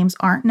whose names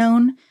aren't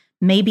known,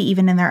 maybe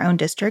even in their own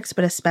districts,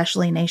 but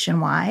especially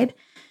nationwide.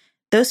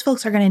 Those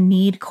folks are going to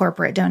need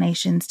corporate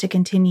donations to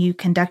continue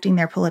conducting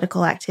their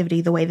political activity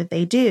the way that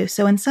they do.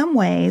 So in some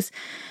ways,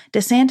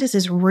 DeSantis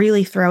is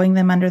really throwing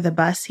them under the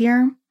bus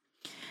here.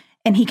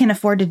 And he can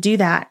afford to do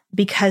that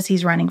because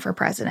he's running for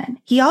president.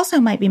 He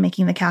also might be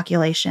making the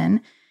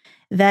calculation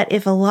that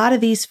if a lot of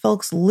these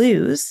folks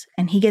lose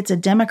and he gets a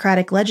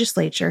Democratic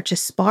legislature to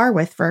spar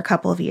with for a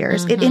couple of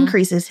years, it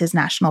increases his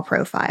national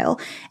profile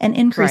and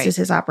increases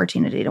his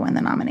opportunity to win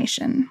the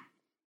nomination.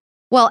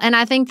 Well, and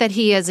I think that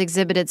he has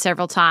exhibited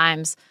several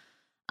times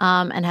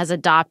and has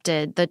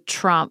adopted the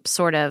Trump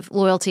sort of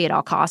loyalty at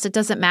all costs. It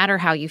doesn't matter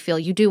how you feel.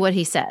 You do what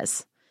he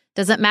says.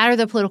 Doesn't matter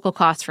the political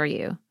cost for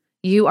you.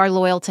 You are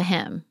loyal to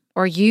him,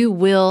 or you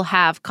will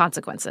have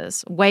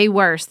consequences way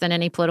worse than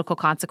any political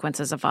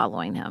consequences of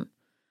following him.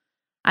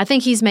 I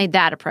think he's made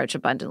that approach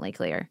abundantly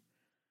clear.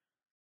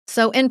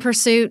 So in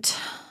pursuit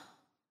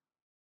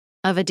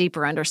of a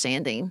deeper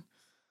understanding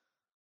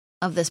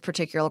of this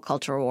particular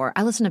cultural war,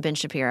 I listened to Ben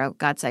Shapiro,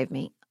 God save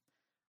me,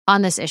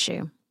 on this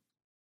issue.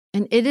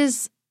 And it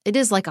is it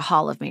is like a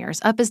hall of mirrors.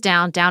 Up is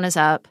down is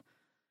up.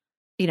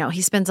 You know,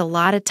 he spends a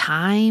lot of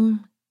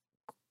time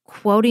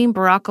quoting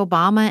Barack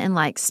Obama in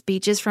like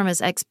speeches from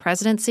his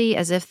ex-presidency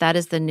as if that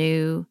is the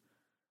new,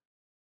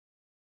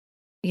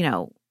 you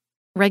know,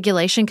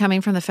 regulation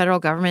coming from the federal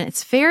government.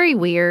 It's very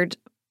weird.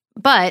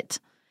 But,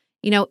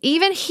 you know,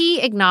 even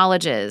he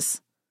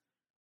acknowledges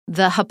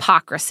the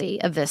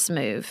hypocrisy of this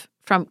move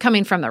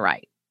coming from the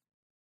right.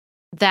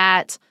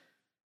 That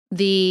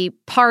the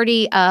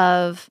party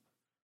of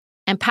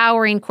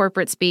empowering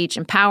corporate speech,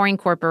 empowering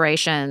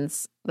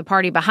corporations, the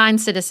party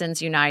behind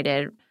Citizens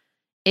United,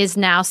 is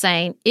now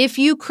saying, if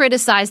you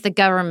criticize the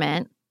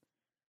government,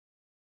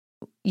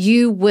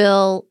 you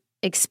will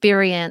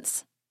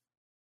experience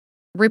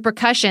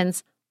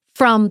repercussions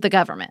from the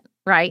government,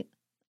 right?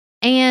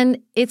 And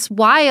it's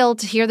wild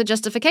to hear the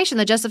justification.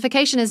 The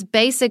justification is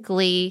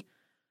basically,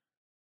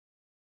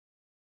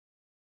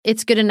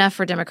 it's good enough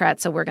for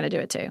Democrats, so we're going to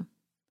do it too.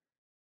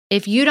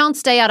 If you don't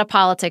stay out of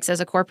politics as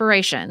a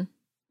corporation,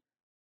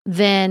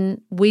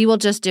 then we will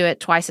just do it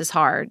twice as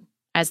hard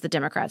as the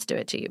Democrats do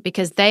it to you,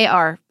 because they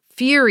are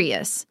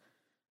furious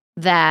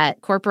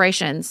that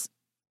corporations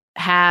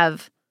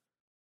have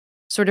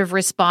sort of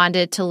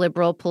responded to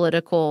liberal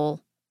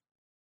political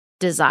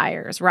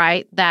desires,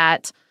 right?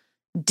 That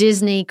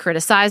Disney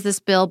criticized this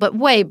bill, but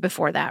way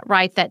before that,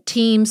 right? That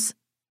teams,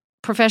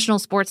 professional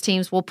sports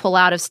teams will pull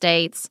out of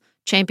states,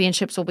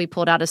 championships will be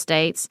pulled out of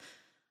states.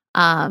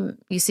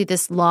 You see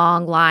this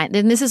long line,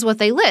 and this is what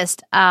they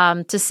list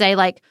to say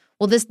like,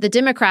 well, the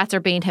Democrats are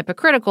being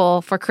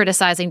hypocritical for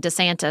criticizing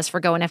DeSantis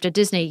for going after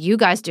Disney. You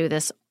guys do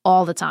this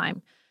all the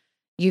time.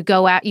 You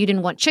go out, you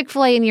didn't want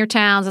Chick-fil-A in your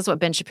towns. That's what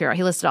Ben Shapiro,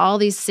 he listed all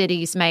these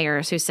cities'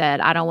 mayors who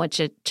said, I don't want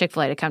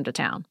Chick-fil-A to come to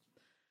town.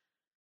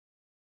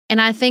 And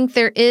I think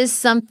there is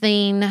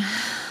something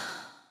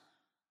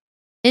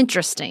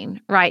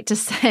interesting, right, to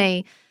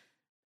say,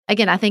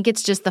 again, I think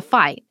it's just the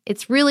fight.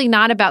 It's really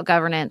not about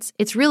governance.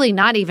 It's really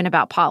not even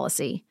about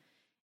policy.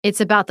 It's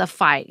about the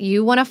fight.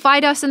 You want to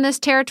fight us in this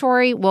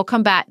territory? We'll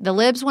come back. The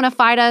libs want to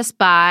fight us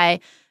by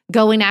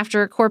going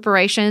after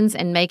corporations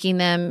and making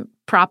them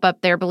prop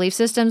up their belief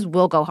systems.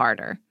 We'll go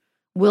harder.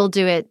 We'll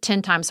do it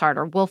 10 times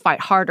harder. We'll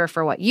fight harder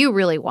for what you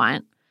really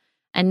want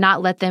and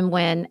not let them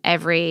win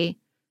every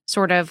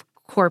sort of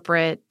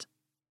corporate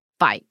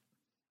fight.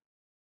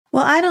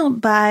 Well, I don't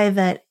buy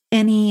that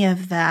any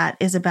of that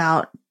is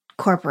about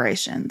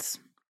corporations.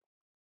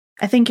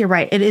 I think you're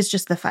right. It is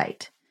just the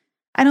fight.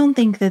 I don't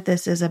think that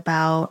this is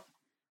about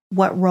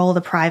what role the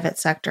private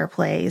sector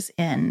plays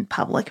in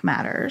public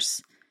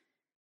matters.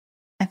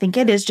 I think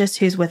it is just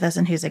who's with us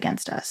and who's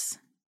against us.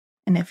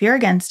 And if you're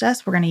against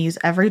us, we're going to use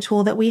every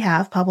tool that we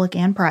have, public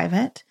and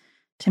private,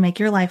 to make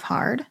your life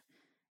hard.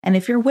 And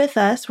if you're with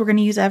us, we're going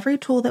to use every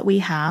tool that we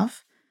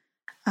have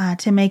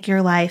to make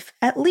your life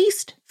at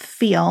least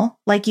feel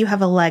like you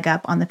have a leg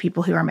up on the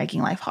people who are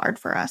making life hard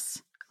for us.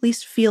 At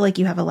least feel like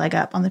you have a leg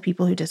up on the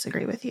people who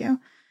disagree with you.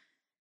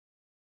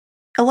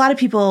 A lot of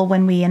people,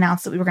 when we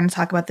announced that we were going to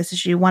talk about this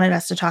issue, wanted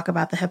us to talk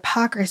about the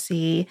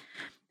hypocrisy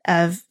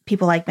of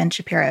people like Ben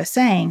Shapiro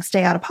saying,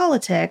 stay out of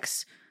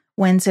politics,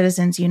 when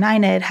Citizens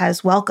United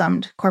has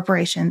welcomed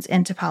corporations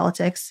into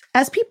politics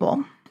as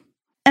people.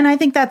 And I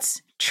think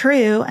that's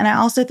true. And I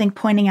also think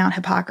pointing out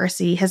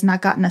hypocrisy has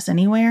not gotten us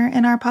anywhere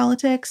in our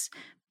politics,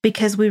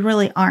 because we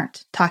really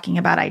aren't talking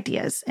about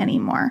ideas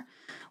anymore.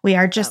 We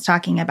are just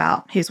talking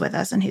about who's with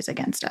us and who's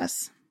against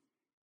us.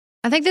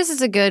 I think this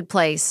is a good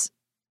place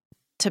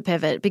to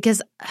pivot,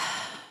 because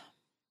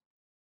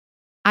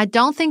I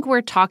don't think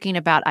we're talking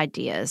about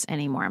ideas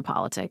anymore in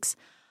politics,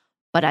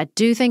 but I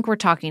do think we're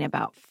talking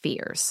about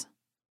fears.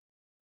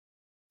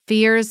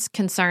 Fears,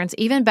 concerns,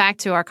 even back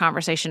to our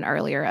conversation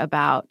earlier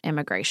about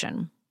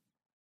immigration.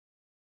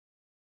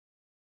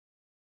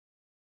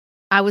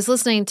 I was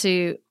listening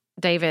to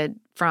David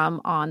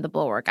from On the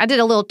Bulwark. I did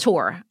a little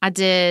tour. I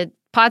did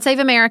Pod Save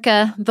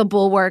America, The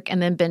Bulwark,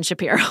 and then Ben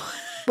Shapiro.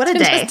 What a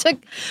day.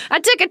 I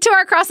took a tour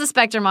across the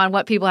spectrum on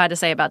what people had to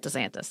say about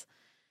DeSantis.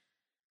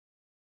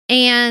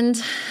 And,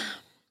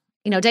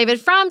 you know, David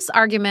Frump's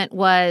argument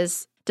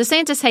was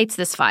DeSantis hates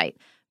this fight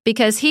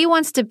because he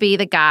wants to be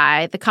the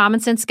guy, the common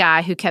sense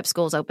guy who kept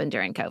schools open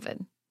during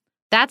COVID.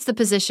 That's the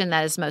position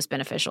that is most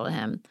beneficial to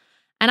him.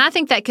 And I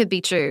think that could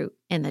be true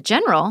in the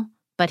general,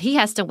 but he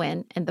has to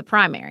win in the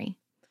primary.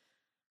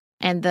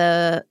 And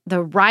the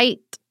right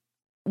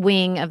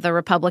wing of the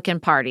Republican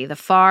Party, the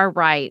far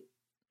right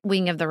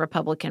wing of the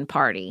Republican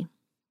Party,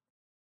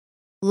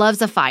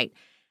 loves a fight.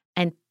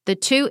 And the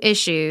two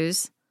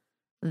issues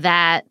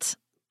that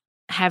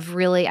have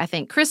really, I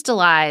think,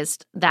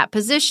 crystallized that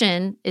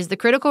position is the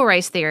critical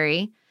race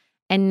theory,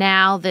 and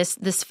now this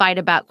fight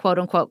about quote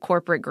unquote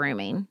corporate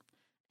grooming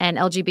and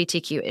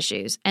LGBTQ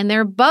issues. And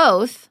they're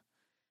both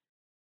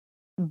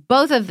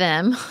of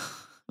them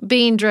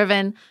being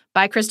driven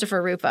by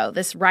Christopher Rufo,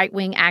 this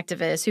right-wing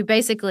activist who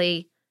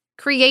basically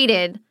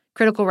created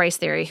critical race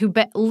theory, who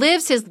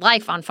lives his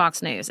life on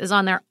Fox News, is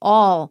on there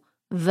all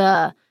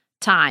the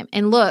time.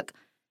 And look,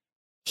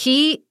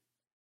 he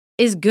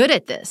is good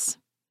at this.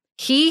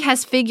 He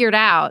has figured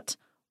out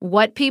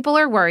what people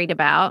are worried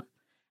about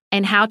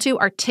and how to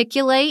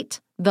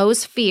articulate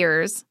those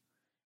fears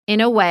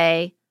in a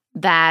way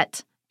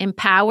that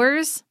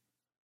empowers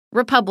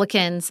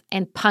Republicans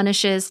and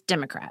punishes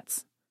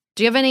Democrats.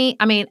 Do you have any,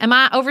 am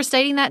I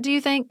overstating that, do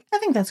you think? I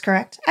think that's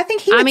correct. I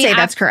think he would say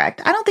that's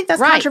correct. I don't think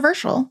that's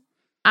controversial.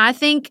 I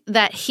think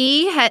that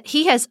he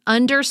has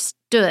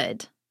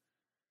understood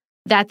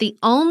that the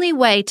only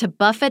way to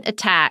buffet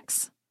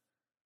attacks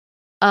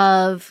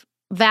of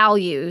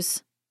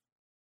values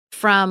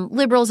from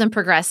liberals and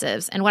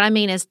progressives, and what I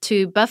mean is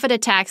to buffet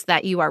attacks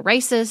that you are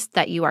racist,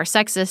 that you are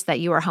sexist, that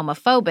you are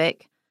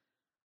homophobic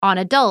on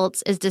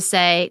adults, is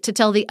to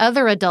tell the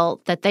other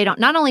adult that they don't,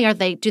 not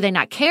only do they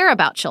not care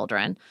about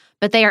children,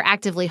 but they are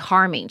actively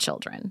harming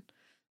children.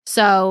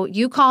 So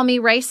you call me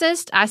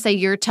racist, I say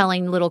you're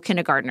telling little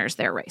kindergartners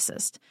they're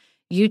racist.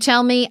 You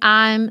tell me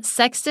I'm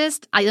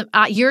sexist,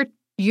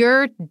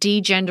 you're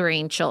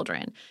degendering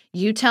children.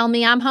 You tell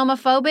me I'm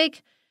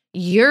homophobic,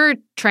 you're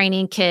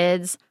training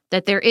kids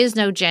that there is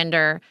no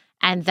gender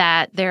and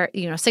that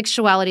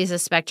sexuality is a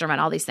spectrum and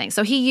all these things.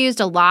 So he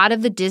used a lot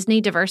of the Disney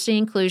diversity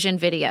inclusion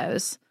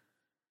videos.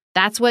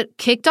 That's what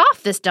kicked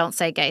off this Don't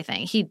Say Gay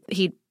thing.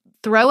 He'd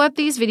throw up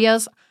these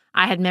videos.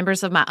 I had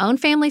members of my own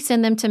family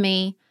send them to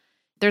me.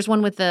 There's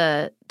one with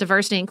the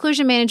diversity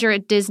inclusion manager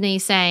at Disney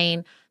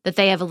saying that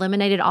they have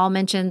eliminated all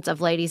mentions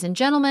of ladies and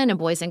gentlemen and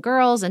boys and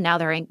girls, and now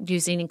they're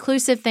using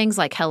inclusive things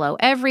like hello,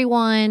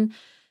 everyone.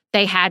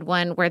 They had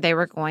one where they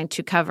were going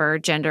to cover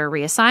gender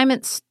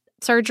reassignment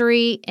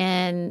surgery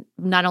in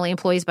not only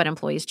employees, but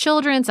employees'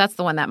 children. So that's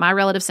the one that my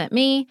relative sent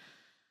me.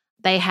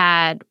 They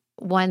had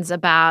ones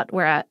about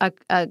where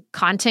a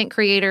content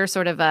creator,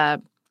 sort of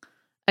a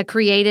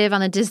creative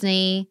on the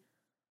Disney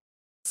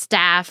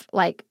staff,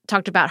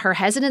 talked about her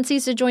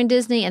hesitancies to join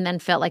Disney and then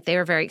felt like they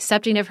were very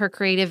accepting of her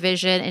creative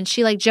vision. And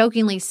she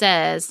jokingly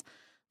says,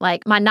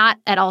 my not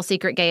at all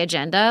secret gay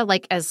agenda,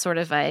 as sort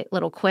of a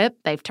little quip.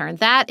 They've turned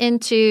that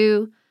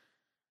into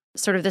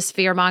sort of this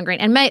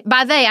fear-mongering. And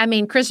by they, I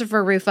mean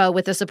Christopher Rufo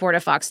with the support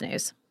of Fox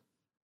News.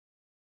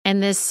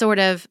 And this sort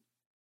of,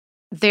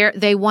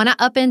 they want to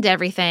upend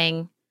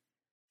everything.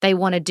 They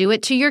want to do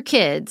it to your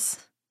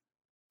kids.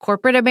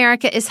 Corporate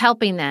America is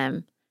helping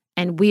them,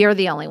 and we are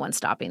the only ones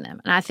stopping them.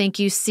 And I think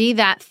you see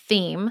that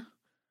theme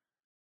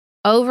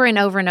over and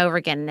over and over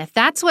again. And if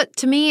that's what,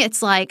 to me,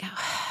 it's how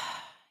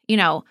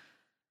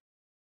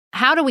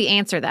do we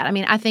answer that?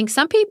 I think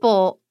some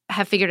people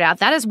have figured out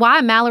that is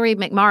why Mallory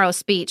McMorrow's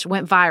speech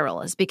went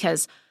viral, is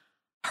because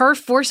her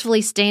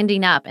forcefully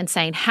standing up and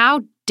saying,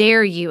 how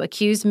dare you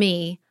accuse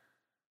me,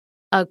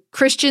 a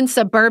Christian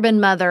suburban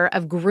mother,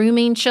 of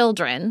grooming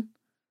children,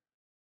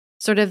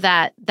 sort of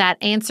that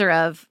answer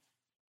of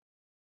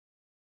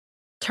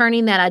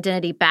turning that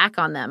identity back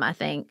on them. I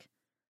think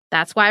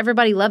that's why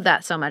everybody loved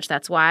that so much.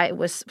 That's why it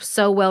was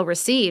so well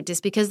received,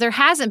 is because there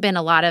hasn't been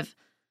a lot of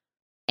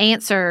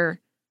answer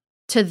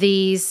to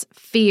these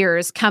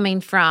fears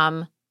coming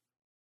from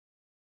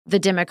the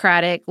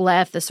Democratic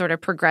left, the sort of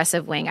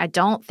progressive wing. I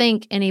don't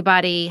think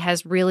anybody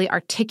has really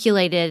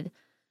articulated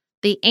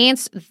the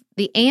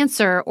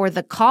answer or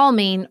the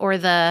calming or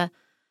the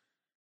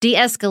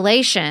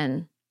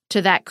de-escalation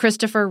to that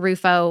Christopher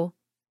Rufo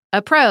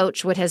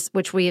approach,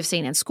 which we have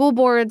seen in school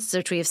boards,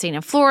 which we have seen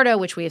in Florida,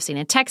 which we have seen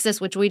in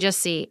Texas, which we just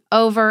see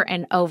over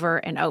and over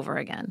and over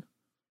again.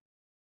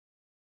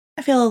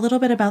 I feel a little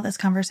bit about this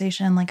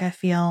conversation like I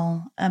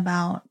feel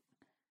about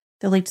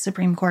the late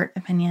Supreme Court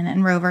opinion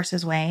in Roe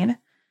versus Wade,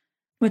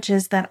 which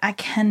is that I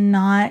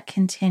cannot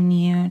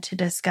continue to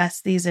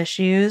discuss these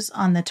issues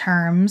on the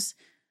terms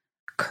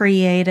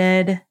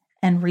created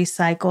and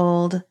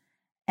recycled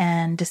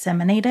and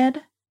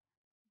disseminated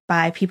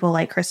by people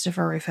like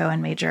Christopher Rufo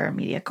and major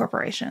media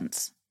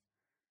corporations.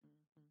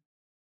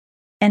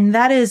 And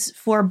that is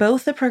for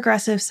both the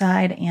progressive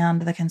side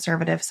and the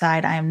conservative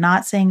side. I am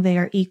not saying they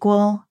are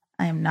equal.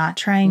 I am not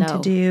trying to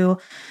do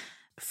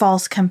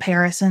false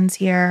comparisons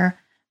here.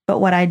 But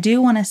what I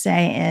do want to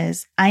say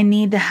is I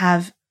need to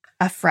have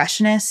a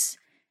freshness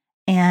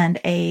and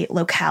a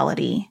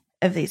locality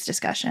of these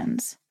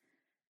discussions.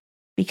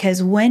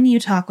 Because when you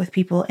talk with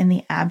people in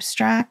the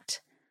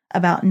abstract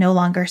about no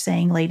longer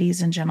saying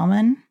ladies and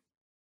gentlemen,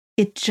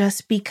 it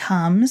just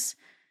becomes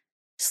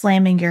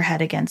slamming your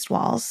head against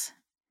walls.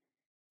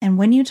 And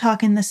when you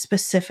talk in the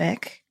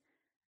specific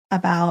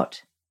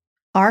about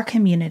our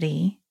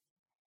community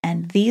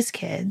and these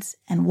kids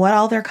and what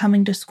all they're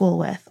coming to school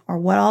with or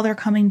what all they're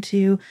coming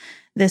to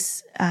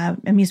this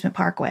amusement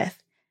park with,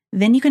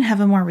 then you can have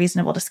a more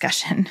reasonable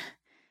discussion.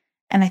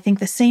 And I think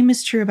the same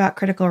is true about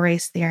critical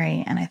race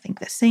theory. And I think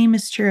the same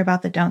is true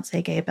about the Don't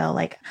Say Gay bill.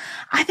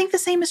 I think the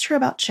same is true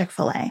about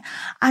Chick-fil-A.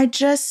 I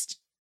just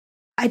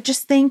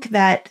think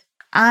that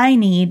I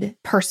need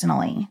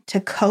personally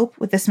to cope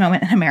with this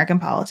moment in American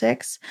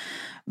politics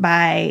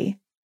by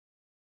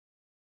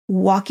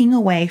walking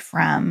away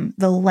from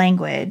the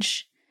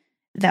language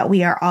that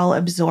we are all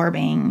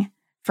absorbing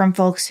from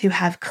folks who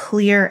have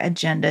clear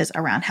agendas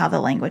around how the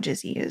language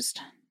is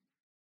used.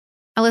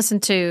 I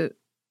listened to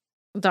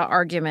the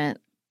argument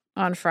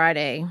on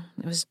Friday.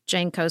 It was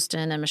Jane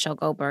Coaston and Michelle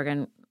Goldberg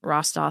and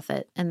Ross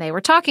Douthat, and they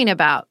were talking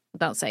about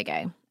don't say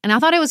gay. And I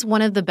thought it was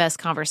one of the best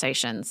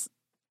conversations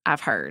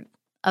I've heard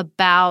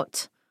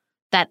about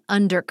that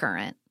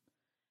undercurrent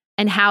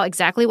and how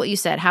exactly what you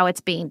said, how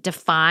it's being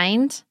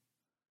defined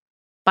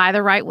by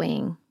the right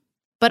wing,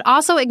 but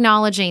also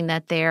acknowledging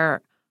that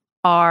there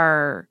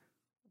are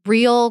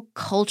real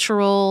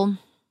cultural,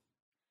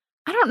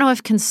 I don't know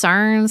if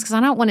concerns, because I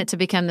don't want it to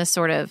become this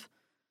sort of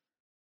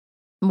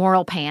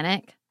moral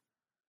panic,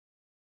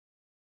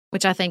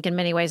 which I think in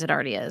many ways it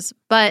already is,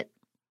 but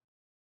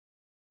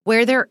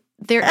where there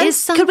is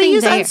something. Could we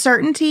use there.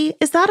 Uncertainty?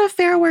 Is that a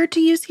fair word to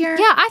use here?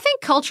 Yeah, I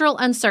think cultural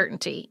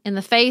uncertainty in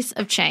the face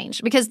of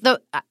change. Because did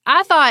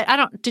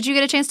you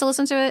get a chance to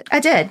listen to it? I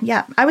did,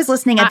 yeah. I was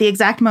listening at the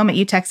exact moment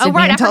you texted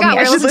me and told me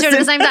I should listen to it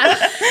at the listen.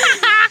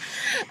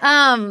 same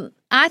time.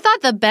 I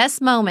thought the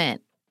best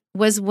moment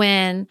was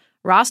when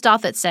Ross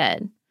Douthat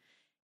said,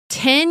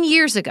 10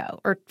 years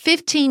ago or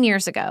 15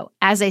 years ago,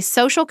 as a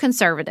social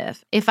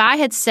conservative, if I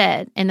had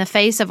said in the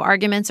face of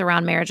arguments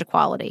around marriage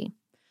equality,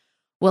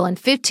 well, in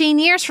 15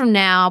 years from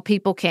now,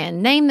 people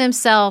can name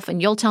themselves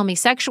and you'll tell me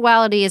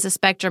sexuality is a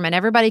spectrum and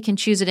everybody can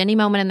choose at any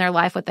moment in their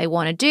life what they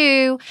want to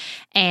do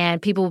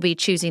and people will be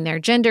choosing their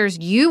genders,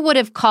 you would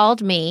have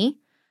called me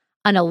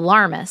an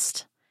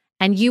alarmist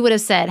and you would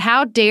have said,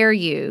 how dare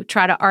you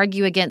try to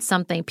argue against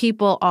something?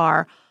 People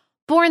are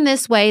born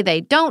this way, they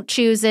don't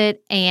choose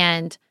it,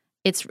 and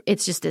it's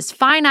just this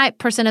finite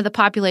percent of the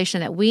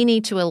population that we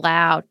need to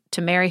allow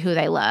to marry who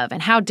they love.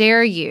 And how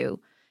dare you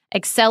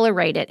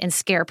accelerate it and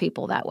scare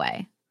people that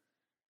way?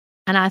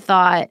 And I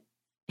thought,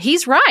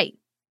 he's right.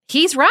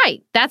 He's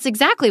right. That's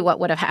exactly what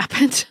would have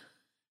happened.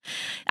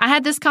 I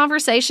had this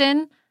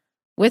conversation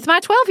with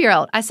my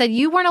 12-year-old. I said,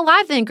 you weren't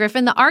alive then,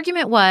 Griffin. The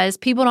argument was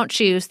people don't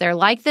choose. They're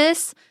like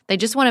this. They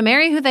just want to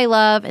marry who they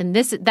love, and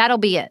that'll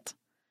be it.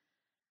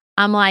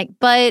 I'm like,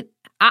 but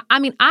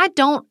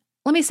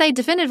let me say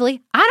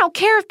definitively, I don't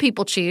care if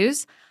people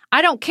choose.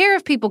 I don't care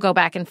if people go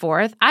back and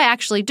forth. I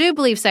actually do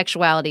believe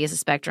sexuality is a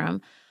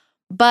spectrum.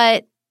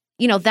 But,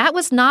 that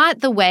was not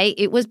the way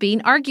it was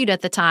being argued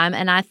at the time.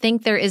 And I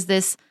think there is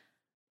this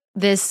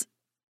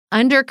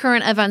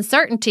undercurrent of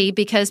uncertainty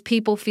because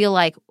people feel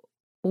like,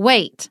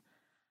 wait,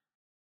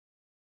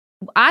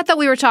 I thought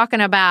we were talking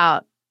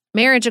about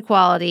marriage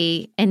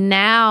equality, and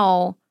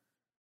now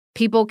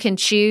people can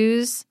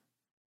choose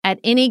at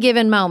any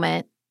given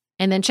moment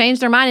and then change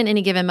their mind in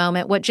any given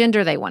moment what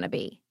gender they want to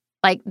be.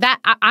 Like that,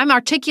 I'm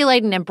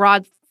articulating in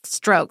broad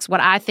strokes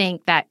what I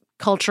think that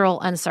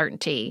cultural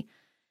uncertainty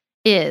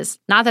is.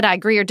 Not that I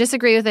agree or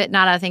disagree with it,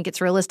 not that I think it's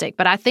realistic,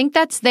 but I think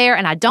that's there,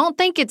 and I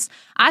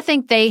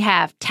think they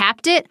have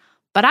tapped it,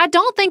 but I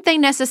don't think they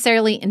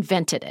necessarily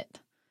invented it.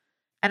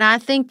 And I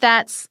think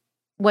that's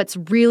what's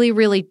really,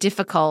 really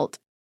difficult.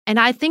 And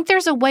I think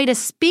there's a way to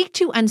speak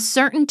to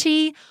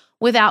uncertainty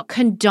without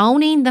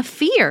condoning the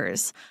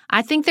fears.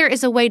 I think there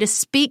is a way to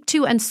speak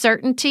to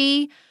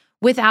uncertainty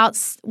with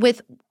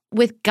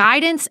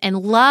guidance and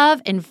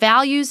love and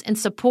values and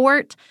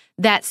support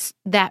that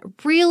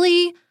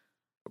really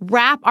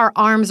wrap our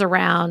arms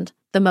around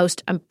the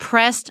most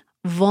oppressed,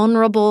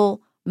 vulnerable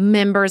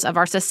members of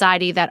our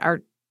society that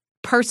are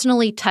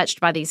personally touched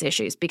by these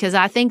issues. Because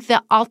I think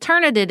the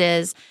alternative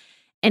is,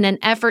 in an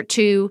effort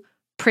to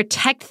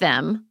protect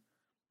them,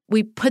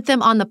 we put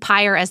them on the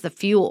pyre as the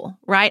fuel,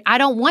 right? I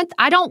don't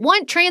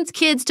want trans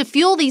kids to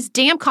fuel these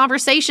damn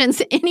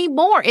conversations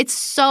anymore. It's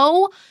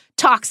so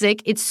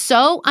toxic. It's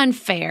so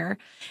unfair.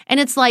 And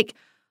it's like,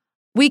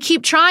 we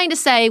keep trying to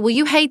say, well,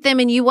 you hate them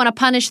and you want to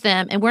punish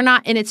them, and we're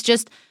not, and it's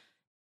just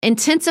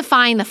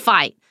intensifying the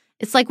fight.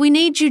 It's like we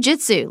need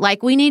jujitsu.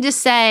 Like we need to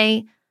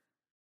say,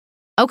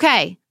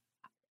 okay,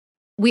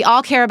 we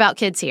all care about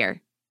kids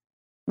here.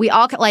 We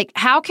all, like,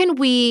 how can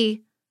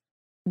we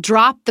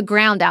drop the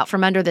ground out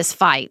from under this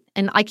fight?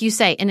 And like you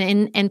say,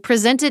 and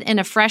present it in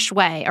a fresh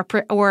way,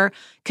 or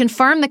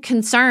confirm the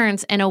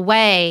concerns in a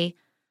way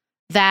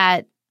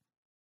that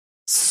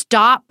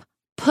stop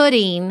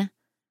putting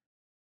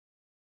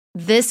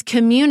this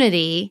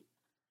community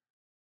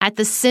at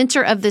the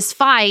center of this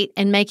fight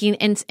and making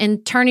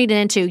and turning it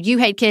into you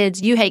hate kids,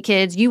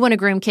 you want to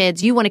groom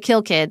kids, you want to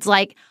kill kids.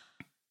 Like,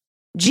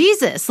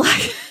 Jesus,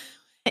 like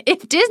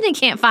if Disney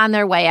can't find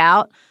their way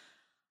out,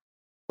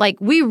 like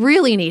we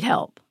really need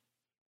help.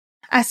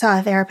 I saw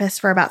a therapist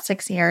for about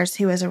 6 years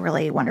who was a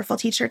really wonderful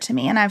teacher to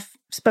me. And I've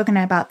spoken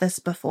about this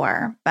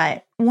before,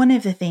 but one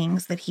of the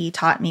things that he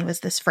taught me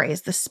was this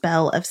phrase, the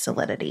spell of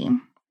solidity.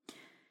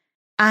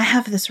 I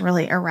have this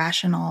really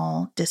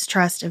irrational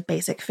distrust of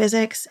basic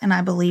physics, and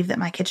I believe that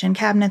my kitchen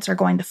cabinets are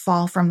going to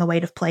fall from the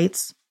weight of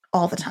plates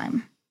all the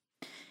time.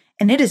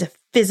 And it is a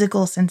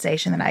physical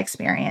sensation that I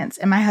experience.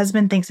 And my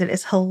husband thinks it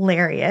is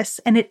hilarious,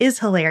 and it is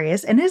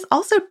hilarious, and it is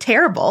also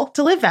terrible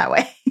to live that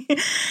way.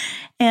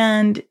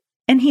 And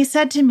he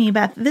said to me,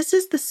 Beth, this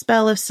is the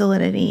spell of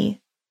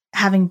solidity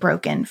having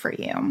broken for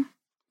you.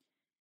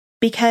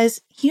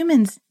 Because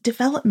humans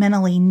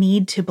developmentally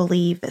need to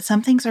believe that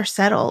some things are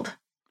settled.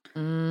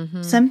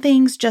 Mm-hmm. Some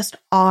things just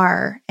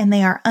are, and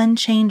they are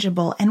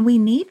unchangeable, and we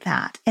need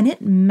that. And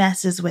it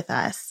messes with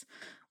us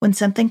when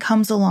something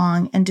comes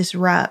along and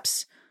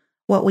disrupts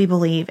what we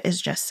believe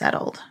is just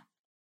settled.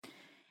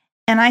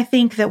 And I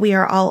think that we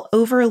are all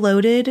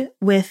overloaded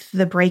with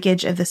the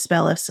breakage of the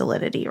spell of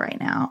solidity right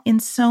now in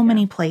so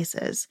many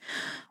places.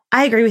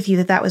 I agree with you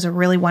that that was a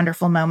really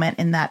wonderful moment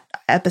in that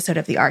episode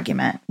of The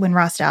Argument when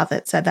Ross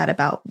Douthat said that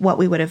about what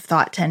we would have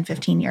thought 10,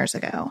 15 years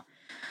ago.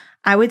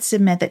 I would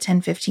submit that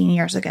 10, 15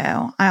 years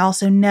ago, I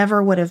also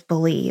never would have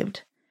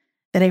believed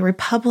that a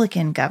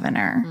Republican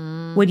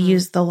governor would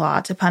use the law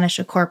to punish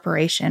a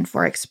corporation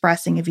for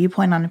expressing a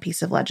viewpoint on a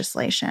piece of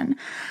legislation.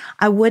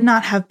 I would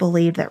not have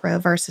believed that Roe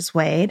versus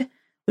Wade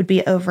would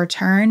be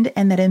overturned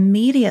and that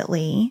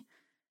immediately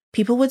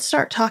people would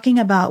start talking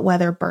about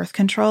whether birth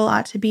control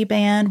ought to be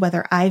banned,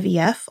 whether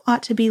IVF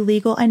ought to be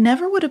legal. I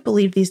never would have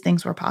believed these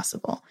things were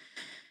possible.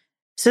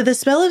 So the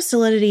spell of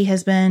solidity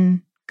has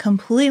been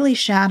completely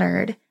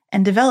shattered,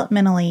 and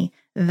developmentally,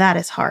 that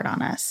is hard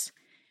on us.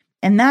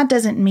 And that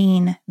doesn't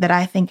mean that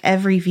I think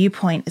every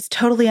viewpoint is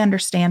totally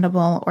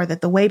understandable or that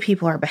the way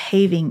people are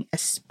behaving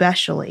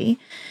especially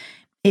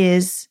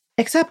is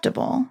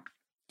acceptable.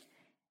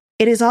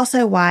 It is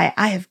also why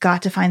I have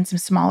got to find some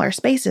smaller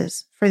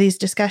spaces for these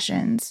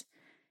discussions.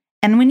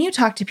 And when you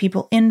talk to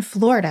people in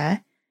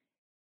Florida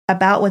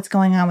about what's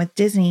going on with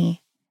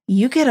Disney,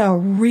 you get a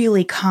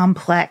really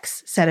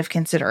complex set of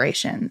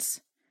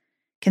considerations.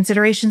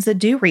 Considerations that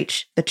do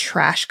reach the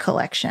trash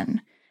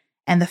collection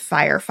and the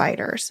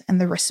firefighters and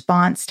the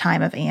response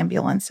time of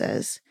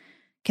ambulances.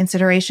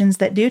 Considerations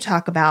that do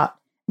talk about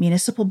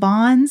municipal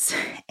bonds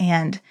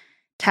and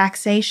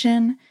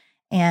taxation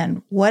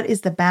and what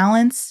is the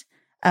balance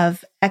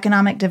of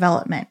economic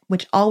development,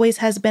 which always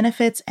has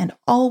benefits and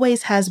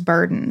always has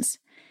burdens.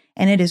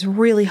 And it is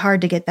really hard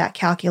to get that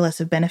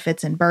calculus of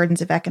benefits and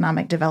burdens of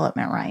economic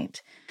development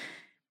right.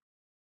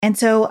 And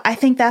so I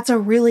think that's a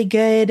really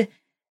good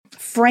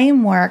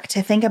framework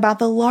to think about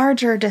the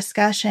larger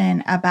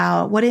discussion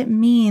about what it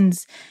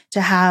means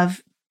to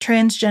have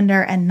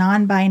transgender and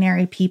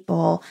non-binary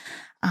people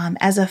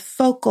as a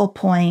focal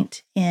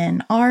point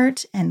in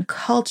art and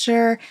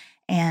culture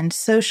and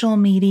social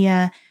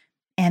media,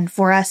 and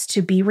for us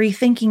to be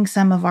rethinking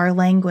some of our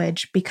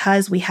language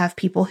because we have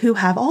people who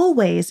have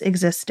always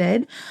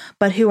existed,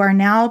 but who are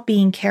now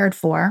being cared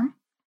for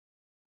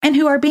and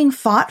who are being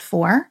fought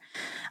for.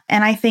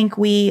 And I think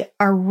we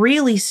are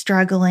really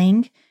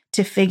struggling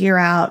to figure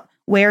out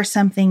where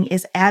something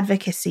is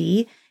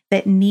advocacy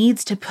that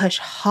needs to push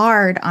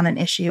hard on an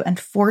issue and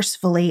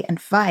forcefully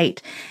and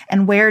fight,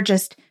 and where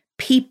just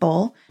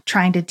people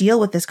trying to deal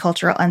with this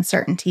cultural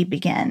uncertainty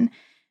begin.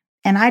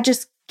 And I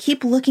just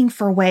keep looking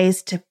for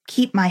ways to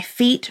keep my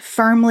feet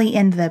firmly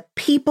in the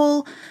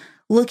people,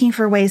 looking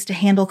for ways to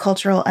handle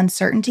cultural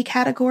uncertainty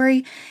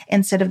category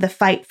instead of the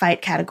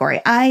fight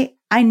category. I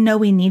know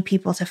we need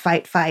people to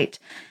fight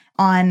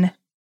on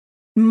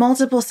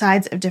multiple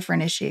sides of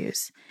different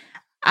issues.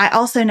 I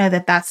also know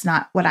that that's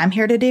not what I'm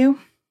here to do.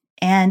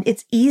 And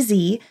it's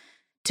easy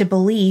to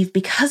believe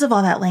because of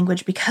all that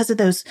language, because of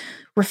those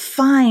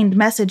refined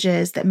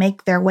messages that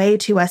make their way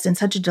to us in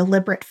such a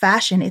deliberate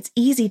fashion, it's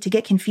easy to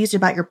get confused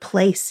about your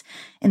place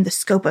in the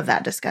scope of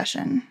that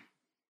discussion.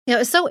 You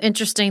know, it's so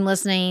interesting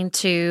listening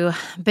to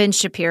Ben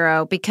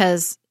Shapiro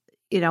because,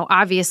 you know,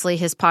 obviously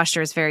his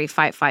posture is very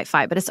fight,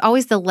 but it's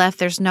always the left.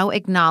 There's no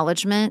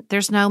acknowledgement.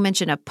 There's no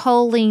mention of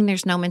polling.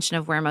 There's no mention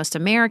of where most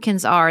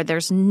Americans are.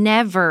 There's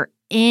never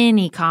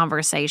any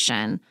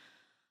conversation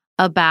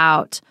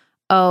about,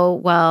 oh,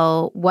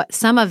 well, what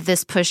some of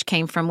this push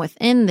came from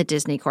within the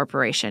Disney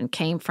Corporation,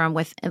 came from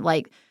with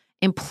like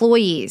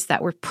employees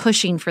that were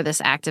pushing for this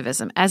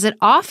activism, as it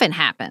often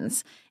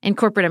happens in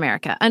corporate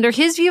America. Under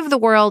his view of the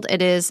world,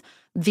 it is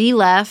the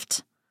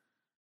left,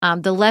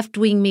 the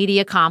left-wing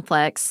media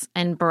complex,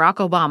 and Barack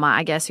Obama,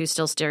 I guess, who's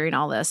still steering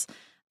all this.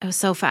 It was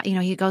so fast. You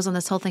know, he goes on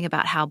this whole thing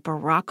about how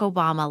Barack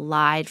Obama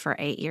lied for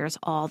 8 years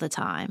all the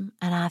time.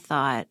 And I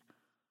thought,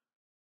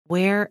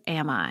 where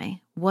am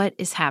I? What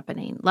is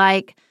happening?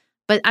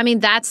 But I mean,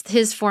 that's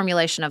his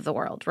formulation of the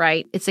world,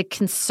 right? It's a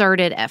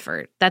concerted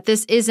effort, that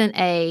this isn't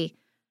a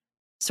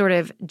sort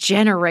of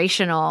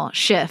generational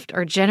shift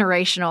or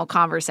generational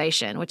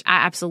conversation, which I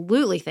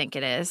absolutely think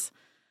it is,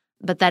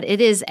 but that it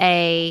is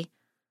a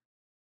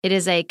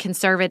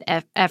concerted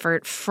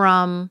effort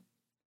from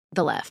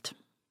the left.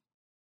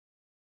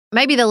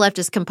 Maybe the left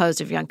is composed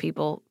of young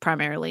people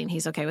primarily, and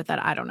he's okay with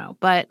that. I don't know.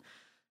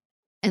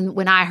 And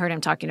when I heard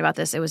him talking about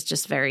this, it was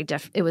just very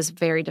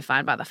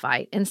defined by the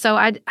fight. And so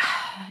I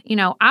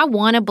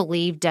want to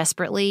believe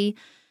desperately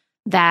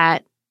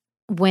that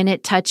when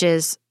it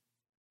touches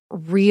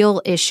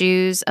real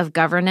issues of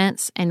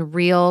governance and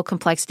real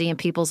complexity in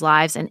people's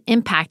lives and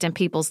impact in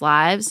people's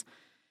lives,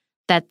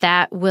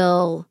 that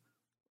will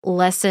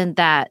lessen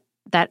that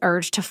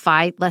urge to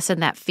fight,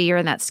 lessen that fear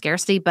and that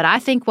scarcity. But I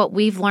think what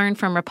we've learned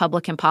from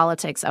Republican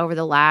politics over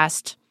the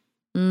last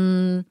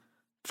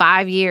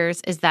 5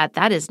 years is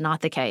that is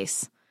not the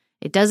case.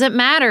 It doesn't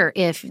matter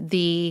if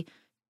the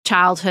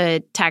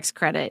childhood tax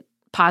credit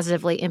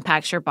positively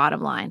impacts your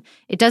bottom line.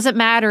 It doesn't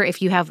matter if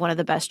you have one of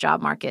the best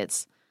job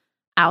markets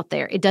out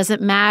there. It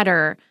doesn't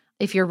matter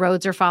if your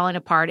roads are falling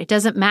apart. It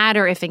doesn't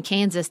matter if in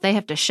Kansas they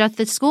have to shut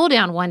the school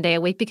down one day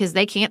a week because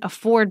they can't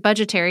afford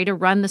budgetary to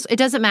run this. It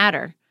doesn't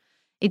matter.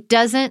 It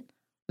doesn't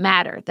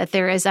matter that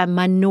there is a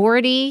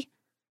minority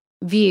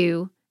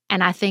view.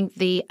 And I think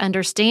the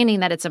understanding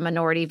that it's a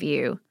minority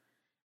view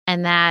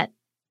and that,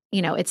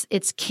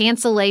 it's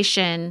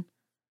cancellation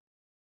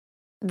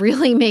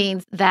really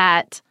means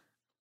that,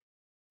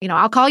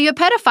 I'll call you a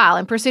pedophile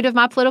in pursuit of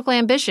my political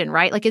ambition,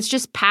 right? Like, it's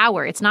just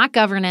power. It's not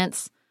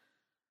governance.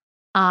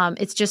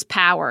 It's just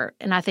power.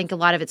 And I think a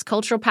lot of it's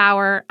cultural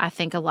power. I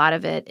think a lot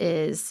of it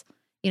is,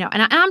 and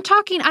I'm not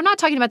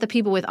talking about the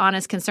people with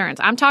honest concerns.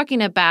 I'm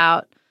talking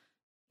about,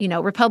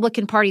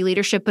 Republican Party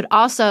leadership, but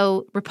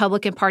also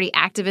Republican Party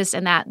activists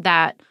and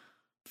that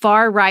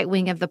far right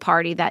wing of the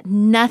party that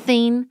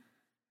nothing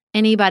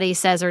anybody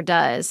says or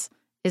does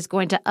is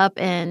going to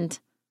upend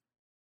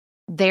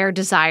their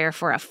desire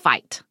for a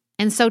fight.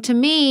 And so to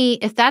me,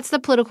 if that's the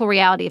political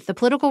reality, if the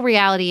political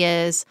reality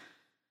is,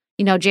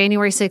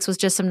 January 6th was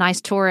just some nice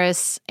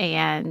tourists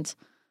and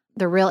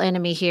the real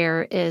enemy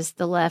here is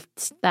the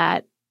left,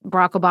 that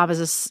Barack Obama is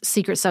a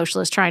secret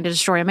socialist trying to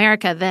destroy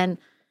America, then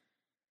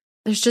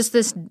there's just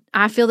this,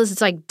 I feel this,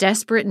 it's like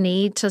desperate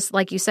need to,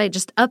 like you say,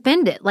 just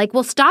upend it. Like,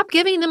 well, stop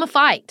giving them a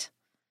fight.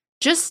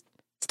 Just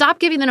stop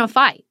giving them a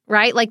fight,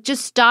 right? Like,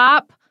 just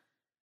stop.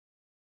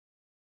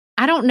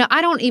 I don't know.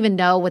 I don't even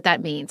know what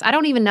that means. I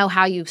don't even know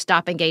how you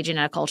stop engaging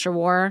in a culture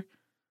war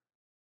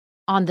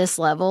on this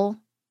level.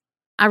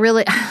 I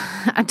really,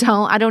 I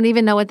don't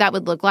even know what that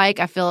would look like.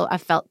 I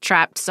felt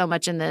trapped so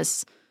much in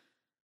this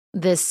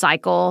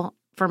cycle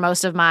for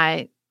most of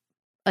my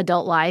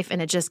adult life,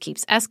 and it just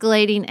keeps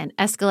escalating and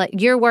escalate.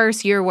 You're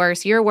worse, you're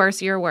worse, you're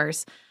worse, you're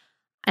worse.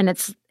 And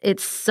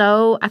it's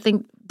so, I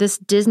think this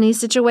Disney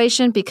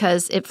situation,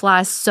 because it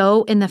flies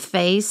so in the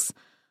face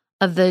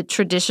of the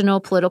traditional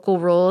political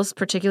rules,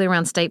 particularly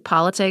around state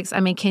politics.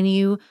 I mean, can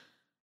you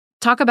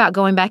talk about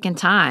going back in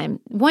time?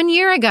 1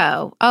 year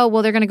ago, oh,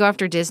 well, they're going to go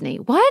after Disney.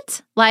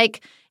 What?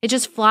 Like, it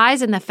just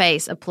flies in the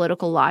face of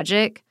political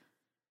logic.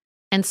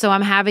 And so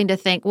I'm having to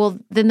think, well,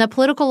 then the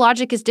political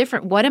logic is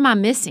different. What am I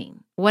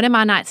missing? What am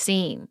I not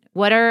seeing?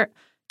 What are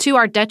to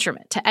our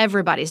detriment, to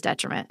everybody's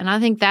detriment? And I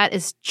think that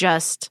is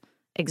just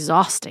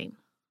exhausting.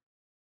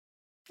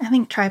 I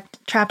think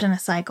trapped in a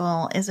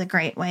cycle is a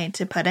great way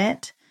to put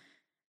it,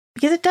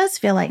 because it does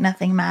feel like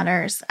nothing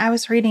matters. I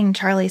was reading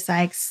Charlie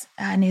Sykes'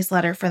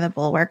 newsletter for The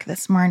Bulwark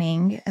this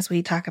morning as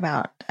we talk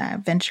about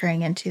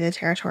venturing into the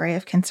territory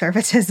of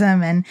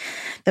conservatism. And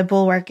The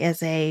Bulwark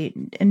is a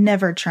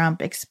never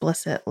Trump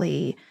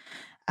explicitly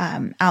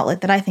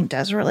outlet that I think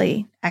does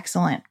really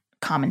excellent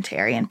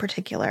commentary in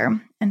particular.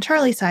 And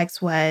Charlie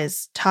Sykes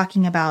was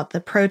talking about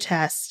the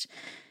protest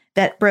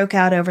that broke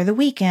out over the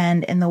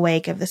weekend in the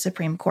wake of the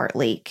Supreme Court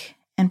leak,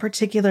 and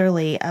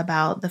particularly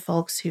about the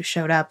folks who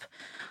showed up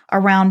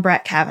around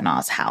Brett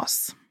Kavanaugh's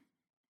house.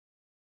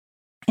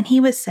 And he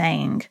was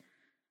saying,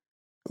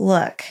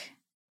 look,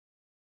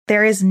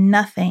 there is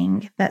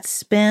nothing that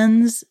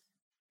spins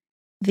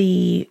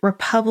the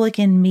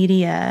Republican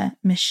media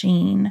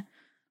machine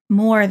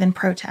more than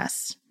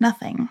protests.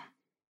 Nothing.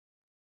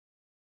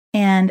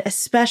 And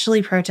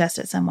especially protests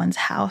at someone's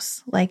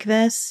house like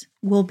this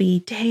will be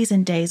days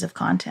and days of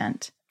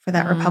content for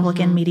that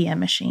Republican media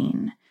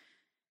machine.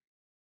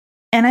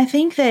 And I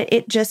think that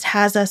it just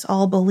has us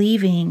all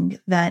believing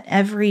that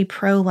every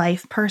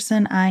pro-life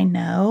person I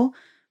know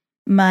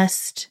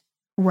must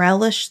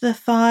relish the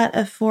thought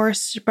of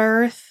forced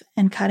birth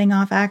and cutting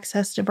off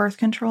access to birth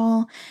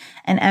control.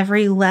 And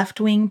every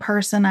left-wing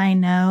person I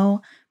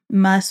know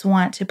must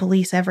want to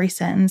police every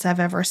sentence I've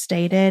ever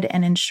stated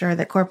and ensure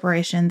that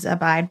corporations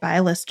abide by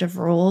a list of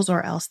rules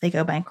or else they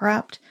go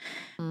bankrupt.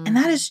 And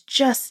that is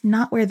just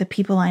not where the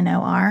people I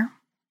know are.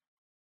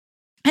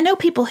 I know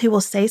people who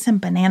will say some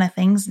banana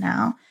things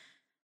now,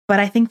 but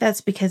I think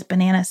that's because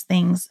bananas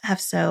things have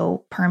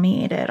so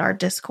permeated our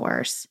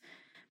discourse.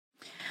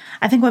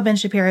 I think what Ben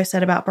Shapiro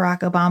said about Barack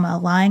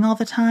Obama lying all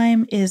the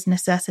time is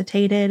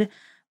necessitated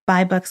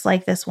by books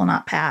like This Will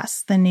Not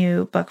Pass, the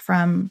new book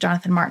from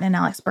Jonathan Martin and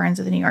Alex Burns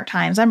of the New York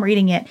Times. I'm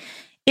reading it.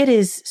 It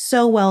is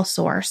so well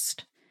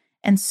sourced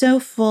and so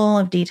full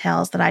of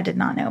details that I did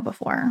not know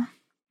before.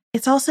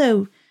 It's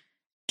also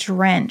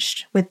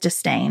drenched with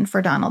disdain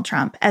for Donald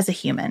Trump as a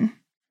human.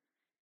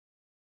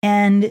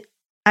 And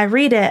I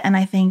read it and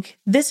I think,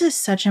 this is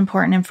such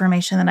important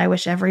information that I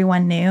wish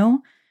everyone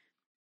knew.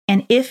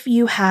 And if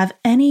you have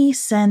any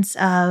sense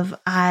of,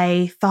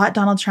 I thought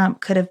Donald Trump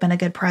could have been a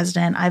good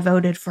president, I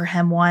voted for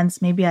him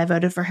once, maybe I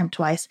voted for him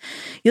twice,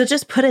 you'll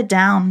just put it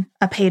down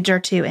a page or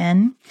two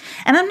in.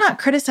 And I'm not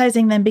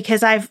criticizing them,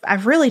 because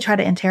I've really tried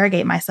to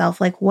interrogate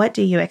myself, like, what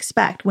do you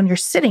expect when you're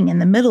sitting in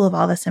the middle of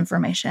all this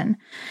information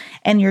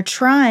and you're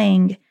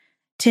trying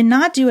to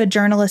not do a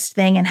journalist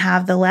thing and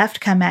have the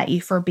left come at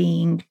you for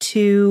being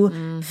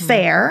too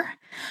fair?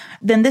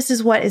 Then this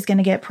is what is going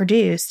to get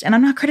produced. And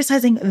I'm not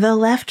criticizing the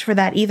left for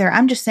that either.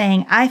 I'm just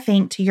saying, I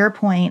think, to your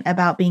point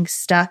about being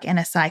stuck in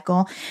a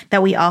cycle,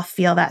 that we all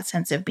feel that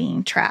sense of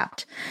being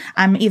trapped.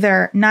 I'm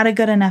either not a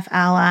good enough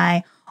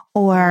ally,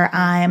 or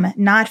I'm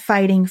not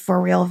fighting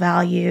for real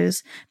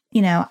values.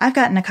 You know, I've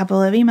gotten a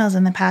couple of emails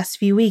in the past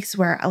few weeks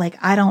where like,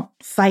 I don't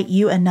fight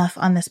you enough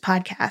on this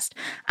podcast.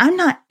 I'm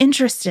not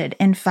interested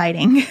in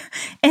fighting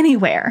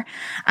anywhere.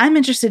 I'm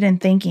interested in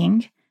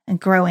thinking and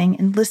growing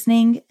and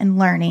listening and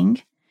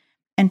learning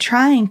and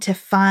trying to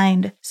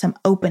find some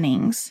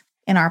openings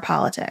in our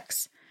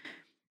politics.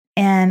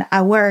 And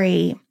I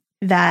worry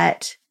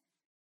that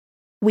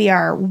we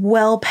are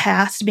well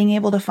past being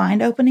able to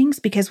find openings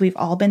because we've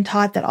all been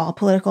taught that all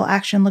political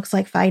action looks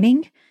like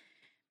fighting.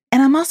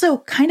 And I'm also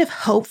kind of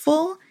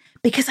hopeful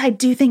because I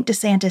do think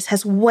DeSantis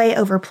has way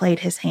overplayed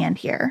his hand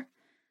here.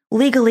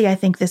 Legally, I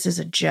think this is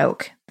a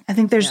joke. I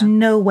think there's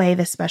no way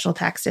this special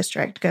tax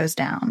district goes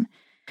down.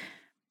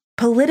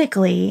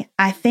 Politically,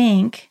 I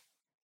think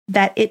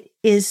that it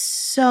is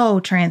so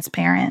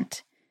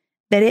transparent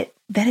that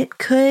it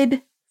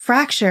could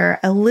fracture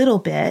a little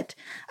bit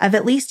of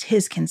at least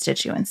his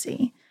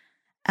constituency.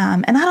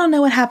 And I don't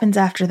know what happens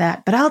after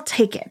that, but I'll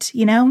take it,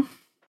 you know?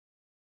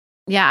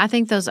 Yeah, I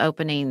think those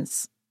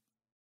openings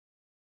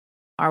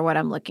are what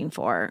I'm looking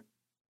for.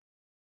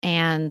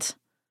 And,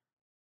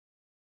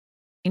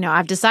 you know,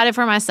 I've decided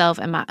for myself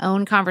in my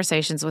own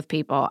conversations with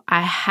people,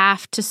 I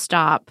have to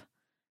stop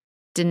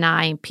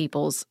denying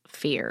people's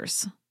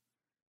fears.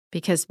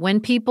 Because when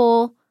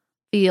people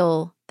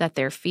feel that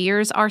their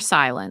fears are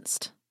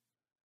silenced,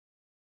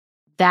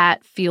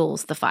 that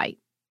fuels the fight.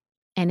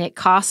 And it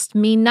costs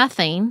me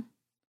nothing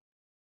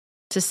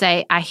to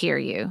say, I hear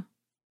you.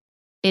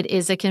 It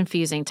is a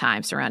confusing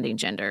time surrounding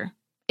gender.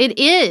 It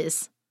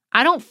is.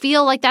 I don't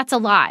feel like that's a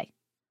lie.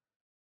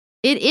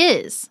 It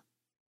is.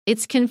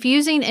 It's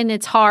confusing and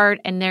it's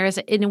hard, and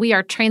we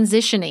are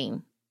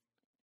transitioning.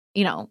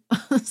 You know,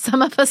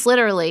 some of us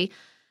literally,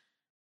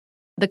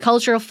 the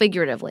cultural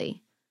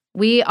figuratively.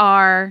 We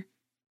are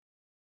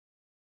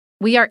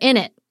in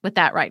it with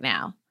that right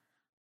now.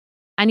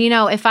 And, you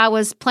know, if I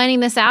was planning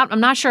this out,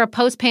 I'm not sure a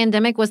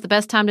post-pandemic was the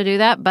best time to do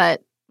that,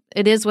 but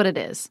it is what it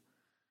is.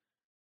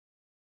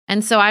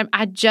 And so I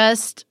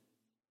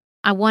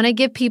want to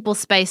give people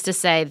space to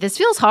say, this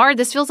feels hard.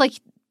 This feels like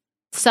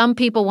some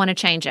people want to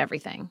change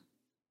everything,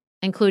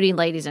 including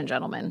ladies and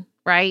gentlemen,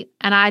 right?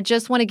 And I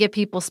just want to give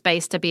people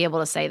space to be able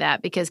to say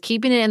that, because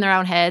keeping it in their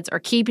own heads or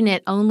keeping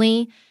it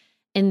only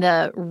in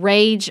the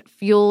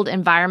rage-fueled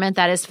environment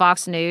that is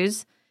Fox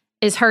News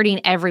is hurting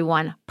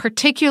everyone,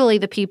 particularly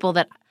the people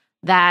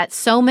that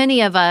so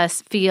many of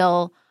us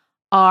feel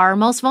are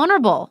most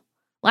vulnerable,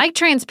 like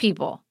trans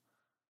people.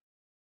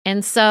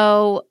 And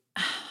so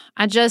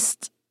I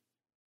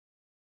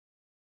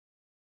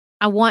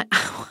want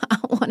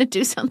to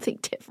do something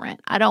different.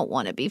 I don't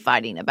want to be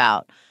fighting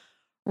about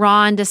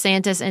Ron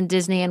DeSantis and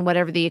Disney and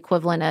whatever the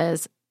equivalent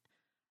is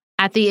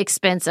at the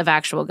expense of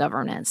actual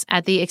governance,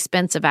 at the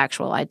expense of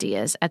actual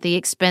ideas, at the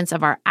expense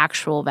of our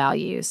actual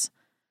values,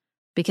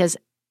 because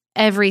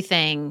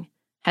everything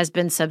has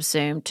been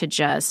subsumed to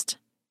just,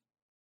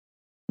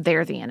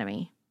 they're the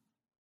enemy.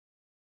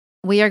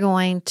 We are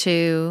going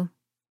to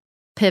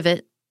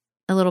pivot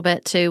a little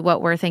bit to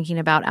what we're thinking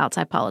about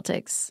outside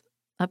politics.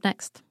 Up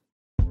next.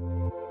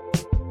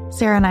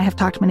 Sarah and I have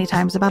talked many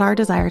times about our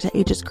desire to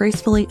age as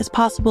gracefully as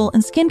possible,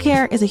 and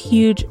skincare is a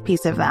huge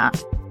piece of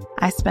that.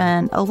 I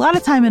spend a lot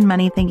of time and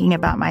money thinking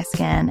about my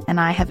skin, and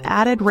I have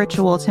added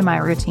Ritual to my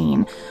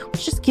routine,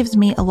 which just gives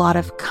me a lot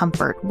of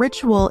comfort.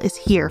 Ritual is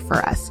here for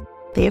us.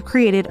 They have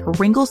created a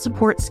wrinkle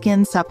support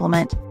skin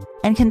supplement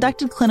and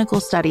conducted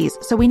clinical studies,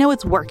 so we know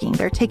it's working.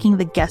 They're taking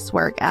the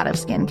guesswork out of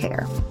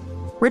skincare.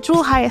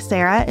 Ritual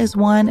Hyacera is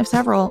one of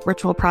several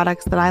Ritual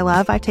products that I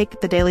love. I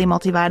take the daily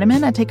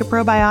multivitamin, I take a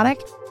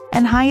probiotic,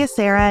 and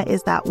Hyacera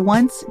is that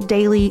once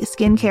daily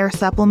skincare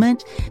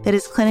supplement that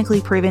is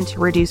clinically proven to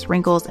reduce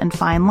wrinkles and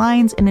fine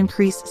lines and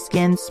increase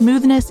skin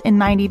smoothness in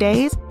 90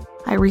 days.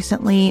 I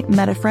recently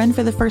met a friend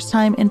for the first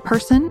time in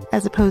person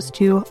as opposed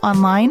to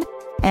online,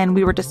 and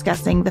we were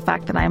discussing the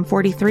fact that I am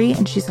 43,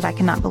 and she said, I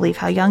cannot believe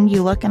how young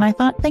you look. And I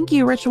thought, thank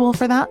you, Ritual,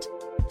 for that.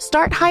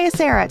 Start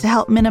Hyacera to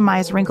help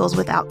minimize wrinkles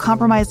without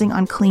compromising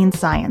on clean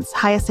science.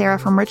 Hyacera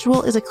from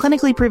Ritual is a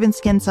clinically proven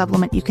skin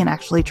supplement you can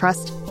actually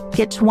trust.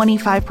 Get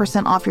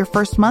 25% off your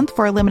first month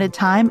for a limited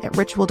time at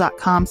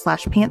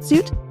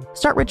ritual.com/pantsuit.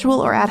 Start Ritual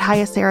or add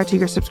Hyacera to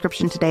your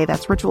subscription today.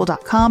 That's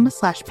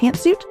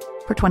ritual.com/pantsuit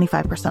for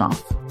 25%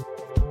 off.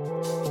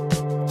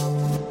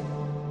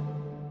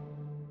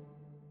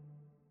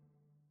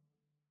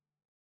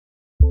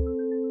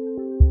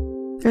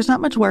 There's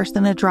not much worse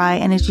than a dry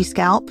and itchy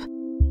scalp.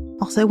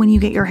 Also, when you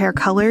get your hair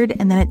colored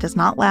and then it does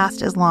not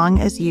last as long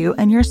as you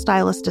and your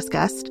stylist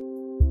discussed.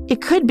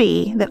 It could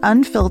be that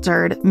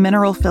unfiltered,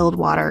 mineral-filled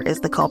water is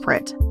the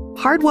culprit.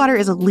 Hard water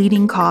is a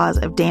leading cause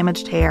of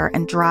damaged hair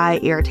and dry,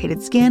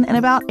 irritated skin, and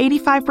about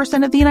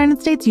 85% of the United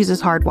States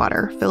uses hard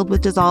water, filled with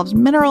dissolved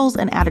minerals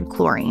and added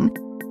chlorine.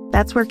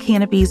 That's where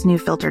Canopy's new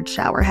filtered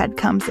shower head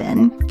comes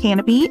in.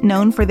 Canopy,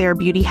 known for their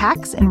beauty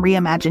hacks and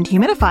reimagined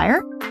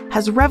humidifier,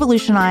 has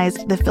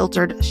revolutionized the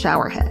filtered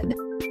shower head.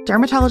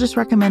 Dermatologists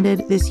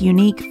recommended this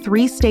unique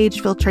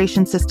 3-stage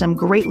filtration system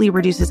greatly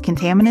reduces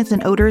contaminants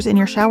and odors in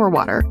your shower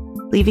water.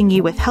 leaving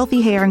you with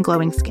healthy hair and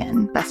glowing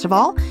skin. Best of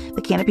all,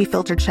 the Canopy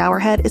filtered shower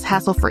head is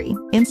hassle-free.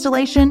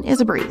 Installation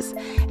is a breeze,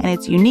 and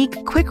its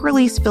unique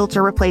quick-release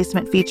filter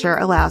replacement feature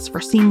allows for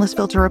seamless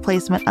filter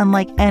replacement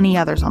unlike any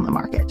others on the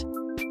market.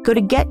 Go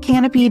to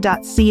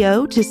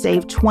getcanopy.co to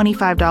save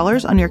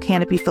 $25 on your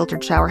Canopy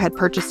filtered showerhead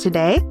purchase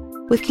today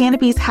with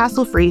Canopy's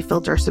hassle-free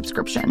filter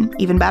subscription.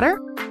 Even better,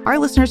 our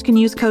listeners can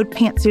use code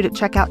PANTSUIT at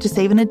checkout to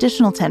save an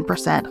additional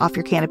 10% off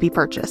your Canopy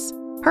purchase.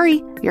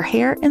 Hurry, your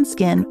hair and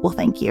skin will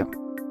thank you.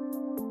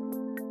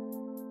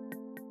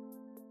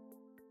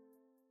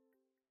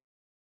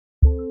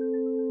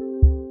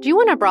 Do you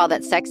want a bra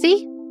that's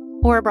sexy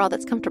or a bra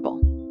that's comfortable?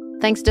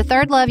 Thanks to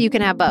Third Love, you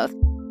can have both.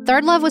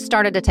 Third Love was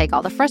started to take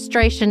all the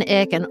frustration,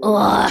 ick, and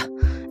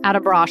out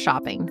of bra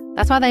shopping.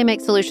 That's why they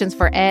make solutions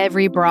for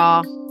every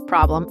bra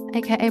problem,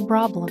 aka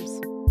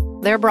problems.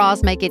 Their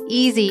bras make it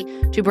easy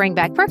to bring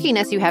back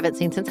perkiness you haven't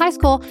seen since high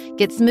school,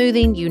 get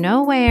smoothing you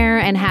know where,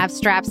 and have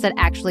straps that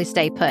actually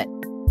stay put.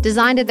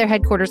 Designed at their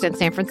headquarters in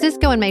San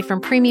Francisco and made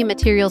from premium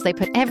materials, they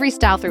put every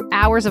style through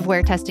hours of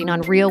wear testing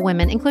on real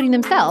women, including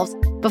themselves,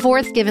 before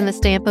it's given the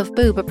stamp of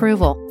boob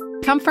approval.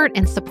 Comfort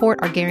and support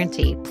are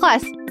guaranteed.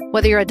 Plus,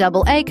 whether you're a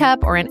double A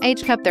cup or an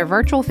H cup, their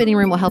virtual fitting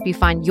room will help you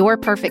find your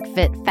perfect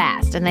fit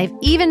fast. And they've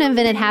even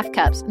invented half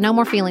cups. No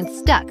more feeling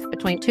stuck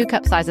between two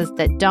cup sizes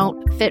that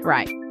don't fit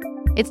right.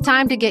 It's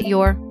time to get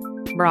your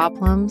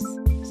problems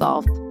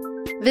solved.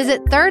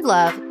 Visit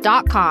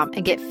thirdlove.com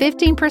and get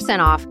 15%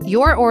 off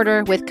your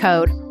order with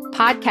code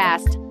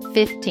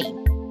podcast15.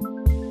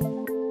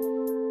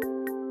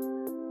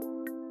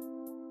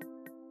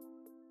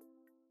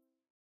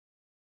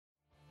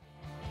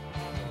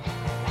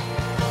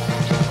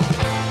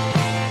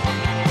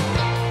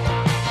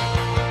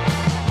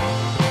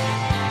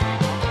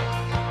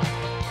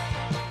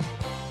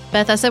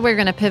 Beth, I said we were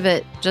going to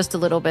pivot just a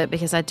little bit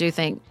because I do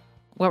think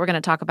what we're going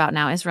to talk about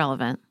now is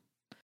relevant,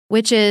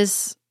 which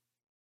is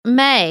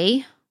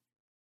May,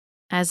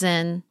 as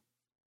in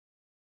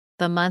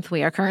the month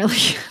we are currently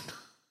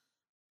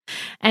in,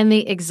 and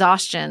the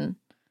exhaustion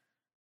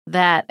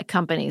that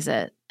accompanies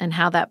it and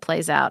how that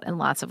plays out in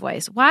lots of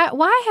ways.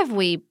 Why have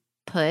we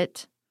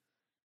put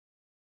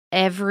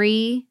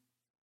every,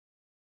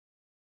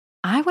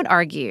 I would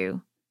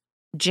argue,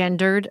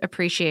 gendered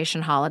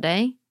appreciation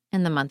holiday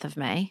in the month of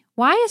May?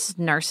 Why is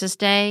Nurses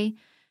Day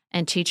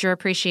and Teacher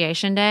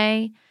Appreciation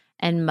Day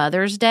and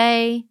Mother's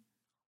Day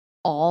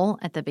all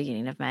at the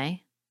beginning of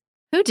May?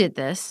 Who did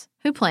this?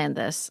 Who planned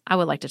this? I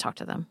would like to talk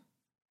to them.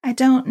 I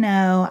don't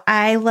know.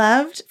 I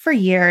loved for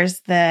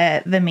years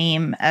the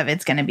meme of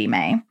it's going to be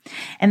May.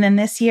 And then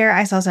this year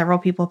I saw several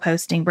people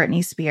posting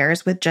Britney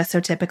Spears with Just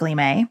So Typically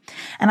May.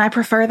 And I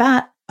prefer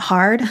that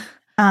hard.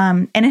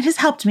 And it has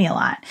helped me a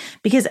lot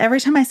because every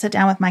time I sit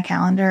down with my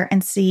calendar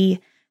and see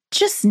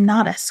just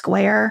not a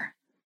square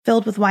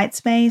filled with white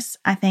space,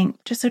 I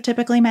think Just So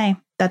Typically May.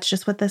 That's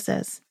just what this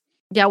is.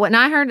 Yeah, when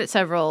I heard it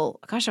it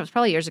was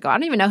probably years ago. I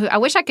don't even know who. I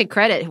wish I could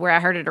credit where I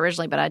heard it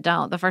originally, but I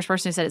don't. The first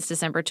person who said it's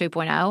December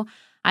 2.0,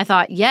 I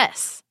thought,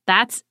 yes,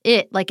 that's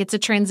it. Like, it's a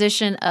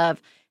transition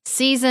of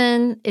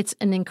season. It's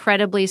an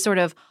incredibly sort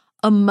of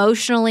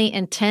emotionally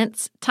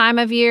intense time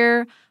of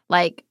year.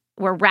 Like,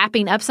 we're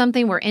wrapping up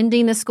something. We're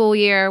ending the school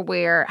year.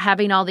 We're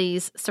having all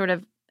these sort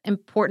of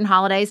important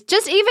holidays.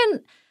 Just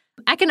even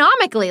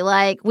economically,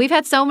 like, we've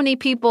had so many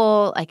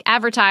people, like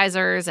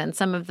advertisers and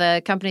some of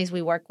the companies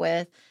we work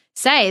with,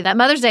 say that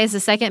Mother's Day is the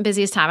second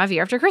busiest time of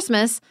year after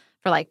Christmas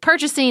for like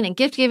purchasing and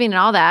gift giving and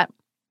all that.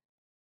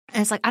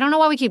 And it's like, I don't know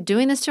why we keep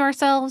doing this to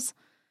ourselves.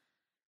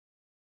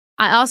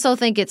 I also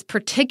think it's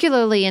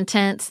particularly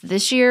intense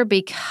this year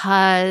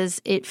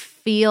because it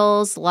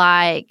feels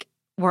like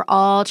we're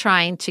all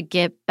trying to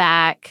get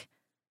back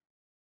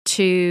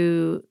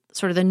to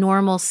sort of the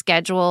normal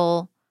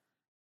schedule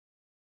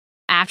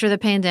after the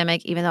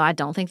pandemic, even though I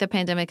don't think the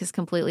pandemic is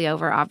completely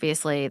over.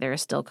 Obviously,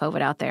 there's still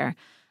COVID out there.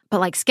 But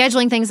like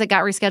scheduling things that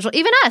got rescheduled,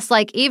 even us,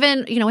 like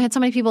even, we had so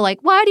many people like,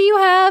 why do you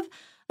have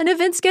an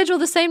event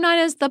scheduled the same night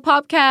as the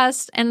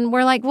podcast? And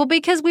we're like, well,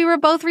 because we were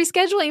both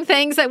rescheduling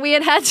things that we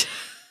had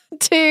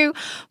to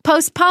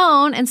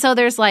postpone. And so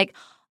there's like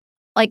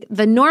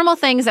the normal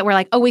things that we're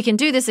like, oh, we can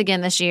do this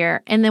again this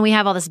year. And then we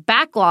have all this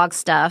backlog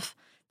stuff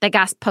that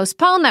got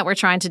postponed that we're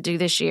trying to do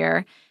this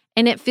year.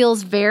 And it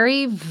feels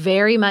very,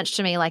 very much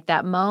to me like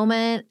that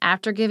moment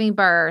after giving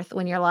birth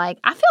when you're like,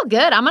 I feel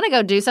good. I'm going to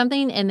go do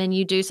something. And then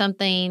you do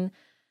something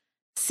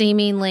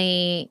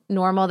seemingly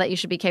normal that you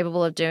should be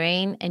capable of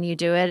doing. And you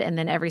do it. And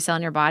then every cell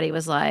in your body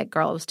was like,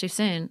 girl, it was too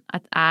soon.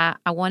 I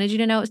wanted you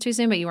to know it was too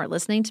soon, but you weren't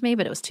listening to me,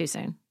 but it was too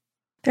soon.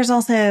 There's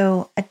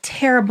also a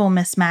terrible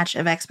mismatch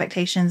of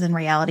expectations and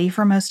reality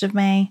for most of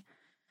May.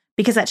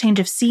 Because that change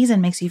of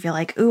season makes you feel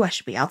like, ooh, I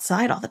should be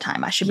outside all the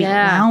time. I should be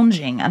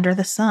lounging under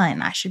the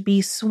sun. I should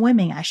be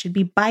swimming. I should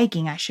be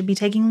biking. I should be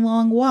taking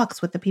long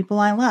walks with the people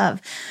I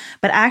love.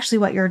 But actually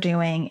what you're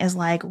doing is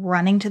like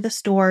running to the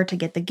store to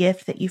get the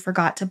gift that you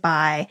forgot to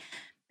buy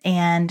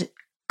and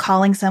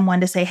calling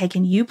someone to say, hey,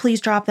 can you please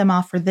drop them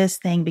off for this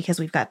thing because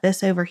we've got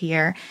this over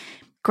here.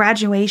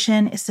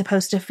 graduation is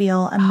supposed to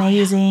feel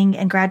amazing,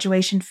 and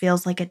graduation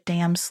feels like a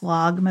damn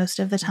slog most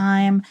of the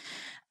time.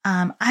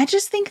 I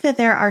just think that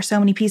there are so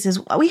many pieces.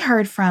 We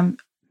heard from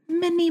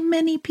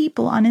many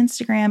people on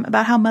Instagram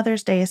about how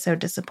Mother's Day is so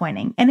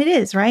disappointing. And it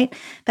is, right?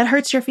 That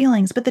hurts your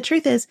feelings. But the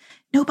truth is,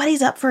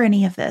 nobody's up for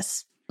any of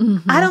this.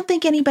 I don't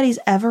think anybody's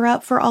ever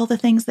up for all the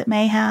things that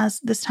May has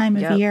this time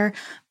of year,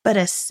 but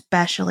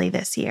especially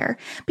this year.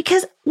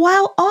 Because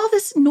while all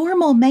this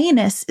normal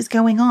Mayness is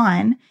going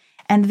on,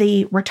 and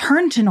the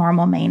return to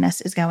normal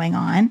Mayness is going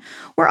on,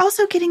 we're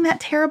also getting that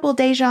terrible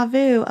deja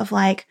vu of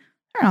like,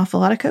 there are an awful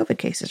lot of COVID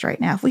cases right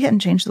now. If we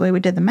hadn't changed the way we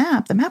did the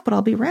map would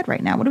all be red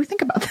right now. What do we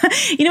think about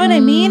that? You know what I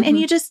mean?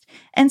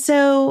 And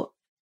so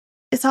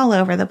it's all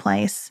over the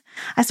place.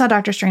 I saw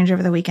Doctor Strange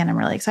over the weekend. I'm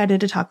really excited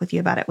to talk with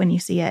you about it when you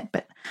see it.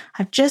 But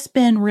I've just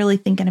been really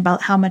thinking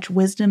about how much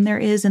wisdom there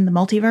is in the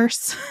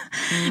multiverse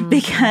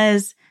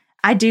because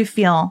I do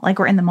feel like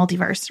we're in the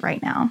multiverse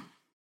right now.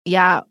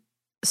 Yeah.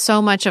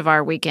 So much of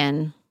our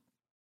weekend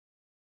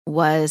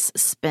was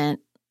spent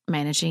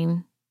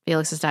managing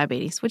Felix's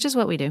diabetes, which is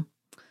what we do.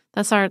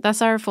 That's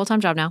our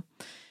full-time job now.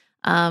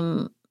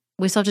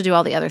 We still have to do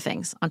all the other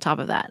things on top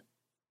of that.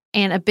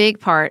 And a big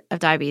part of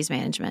diabetes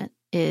management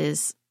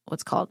is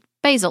what's called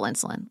basal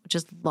insulin, which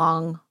is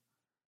long-acting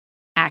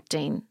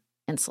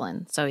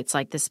insulin. So it's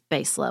like this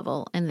base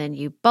level. And then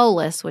you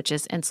bolus, which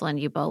is insulin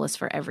you bolus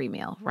for every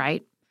meal,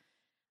 right?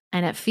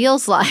 And it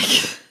feels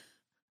like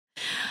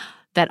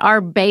that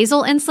our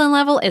basal insulin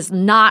level is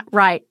not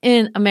right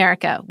in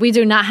America. We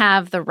do not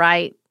have the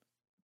right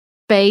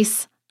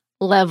base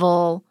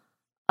level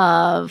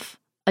of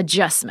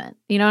adjustment.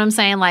 You know what I'm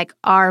saying? Like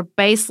our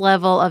base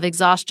level of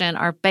exhaustion,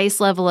 our base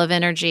level of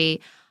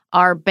energy,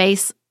 our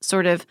base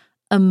sort of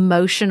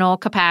emotional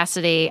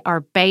capacity,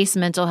 our base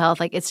mental health,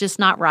 like it's just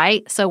not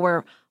right. So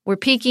we're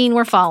peaking,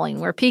 we're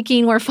falling, we're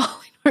peaking, we're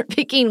falling, we're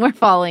peaking, we're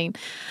falling.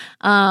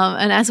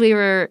 And as we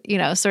were,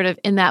 sort of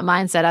in that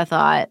mindset, I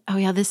thought, oh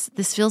yeah, this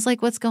feels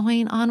like what's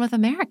going on with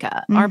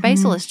America. Our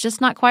basal is just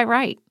not quite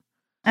right.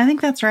 I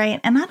think that's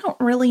right. And I don't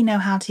really know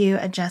how to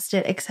adjust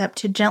it except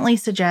to gently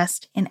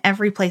suggest in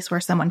every place where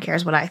someone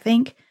cares what I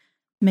think,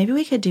 maybe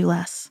we could do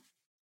less.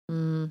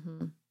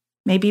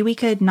 Maybe we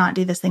could not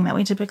do this thing that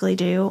we typically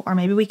do, or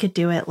maybe we could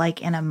do it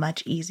like in a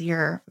much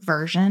easier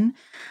version.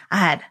 I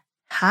had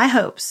high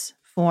hopes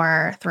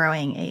for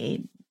throwing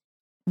a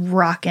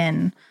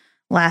rockin'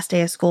 last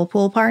day of school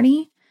pool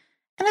party.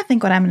 And I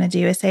think what I'm going to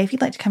do is say, if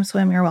you'd like to come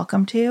swim, you're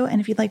welcome to.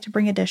 And if you'd like to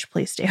bring a dish,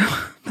 please do.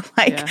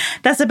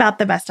 That's about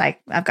the best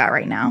I've got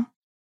right now.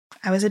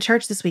 I was at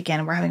church this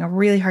weekend. We're having a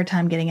really hard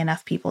time getting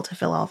enough people to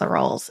fill all the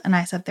roles. And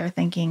I sat there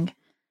thinking,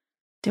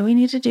 do we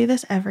need to do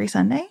this every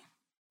Sunday?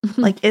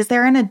 Like, is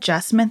there an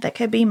adjustment that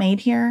could be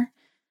made here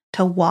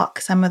to walk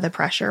some of the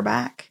pressure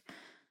back?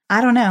 I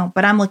don't know,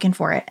 but I'm looking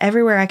for it.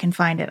 Everywhere I can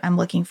find it, I'm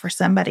looking for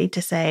somebody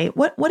to say,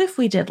 what if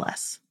we did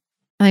less?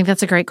 I think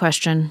that's a great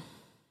question.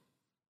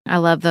 I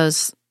love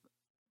those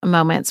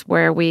moments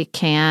where we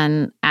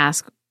can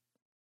ask,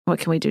 what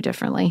can we do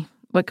differently?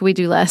 What can we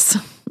do less?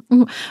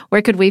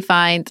 Where could we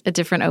find a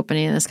different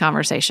opening in this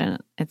conversation?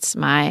 It's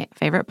my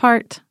favorite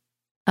part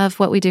of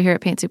what we do here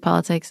at Pantsuit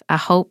Politics. I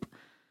hope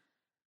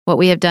what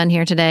we have done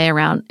here today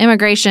around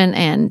immigration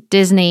and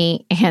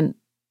Disney and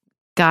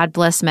God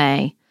Bless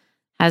May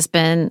has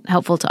been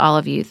helpful to all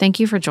of you. Thank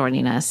you for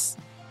joining us.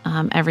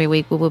 Every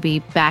week we will be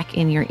back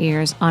in your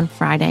ears on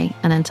Friday.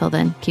 And until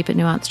then, keep it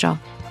nuanced, y'all.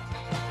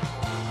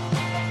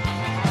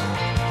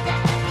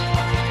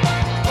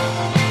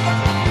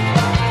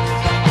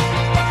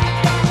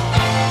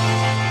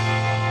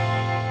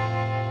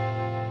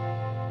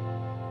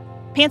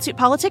 Pantsuit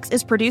Politics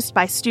is produced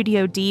by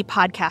Studio D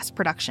Podcast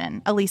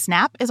Production. Elise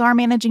Knapp is our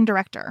managing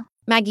director.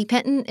 Maggie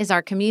Penton is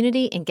our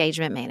community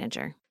engagement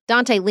manager.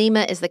 Dante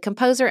Lima is the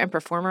composer and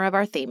performer of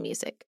our theme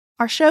music.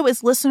 Our show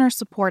is listener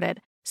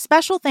supported.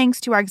 Special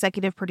thanks to our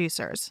executive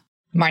producers: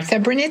 Martha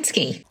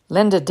Brunitsky,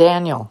 Linda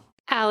Daniel,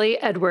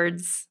 Allie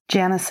Edwards,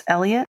 Janice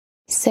Elliott,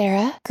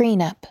 Sarah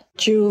Greenup,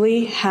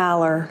 Julie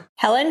Haller,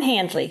 Helen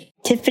Handley,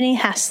 Tiffany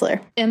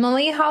Hassler,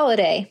 Emily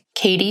Holiday,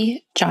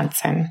 Katie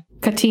Johnson,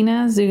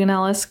 Katina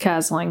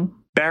Zuganellis-Kasling,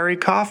 Barry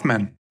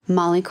Kaufman,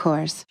 Molly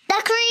Kors,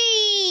 The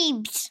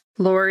Creeps,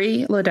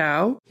 Lori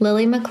Ladow,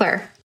 Lily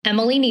McClure,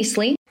 Emily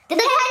Neasley, The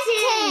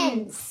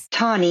Cousins,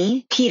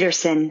 Tawny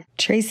Peterson,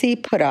 Tracy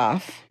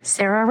Putoff,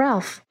 Sarah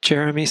Ralph,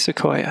 Jeremy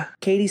Sequoia,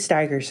 Katie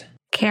Steigers,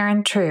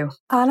 Karen True,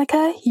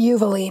 Annika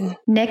Uvaline,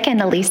 Nick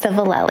and Elisa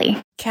Valelli,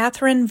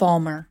 Catherine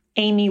Vollmer,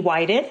 Amy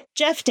Whited,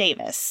 Jeff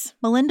Davis,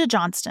 Melinda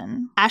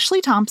Johnston,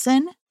 Ashley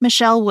Thompson,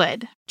 Michelle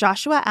Wood,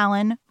 Joshua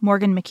Allen,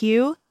 Morgan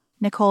McHugh,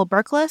 Nicole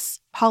Berkless,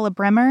 Paula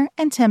Bremer,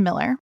 and Tim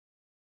Miller.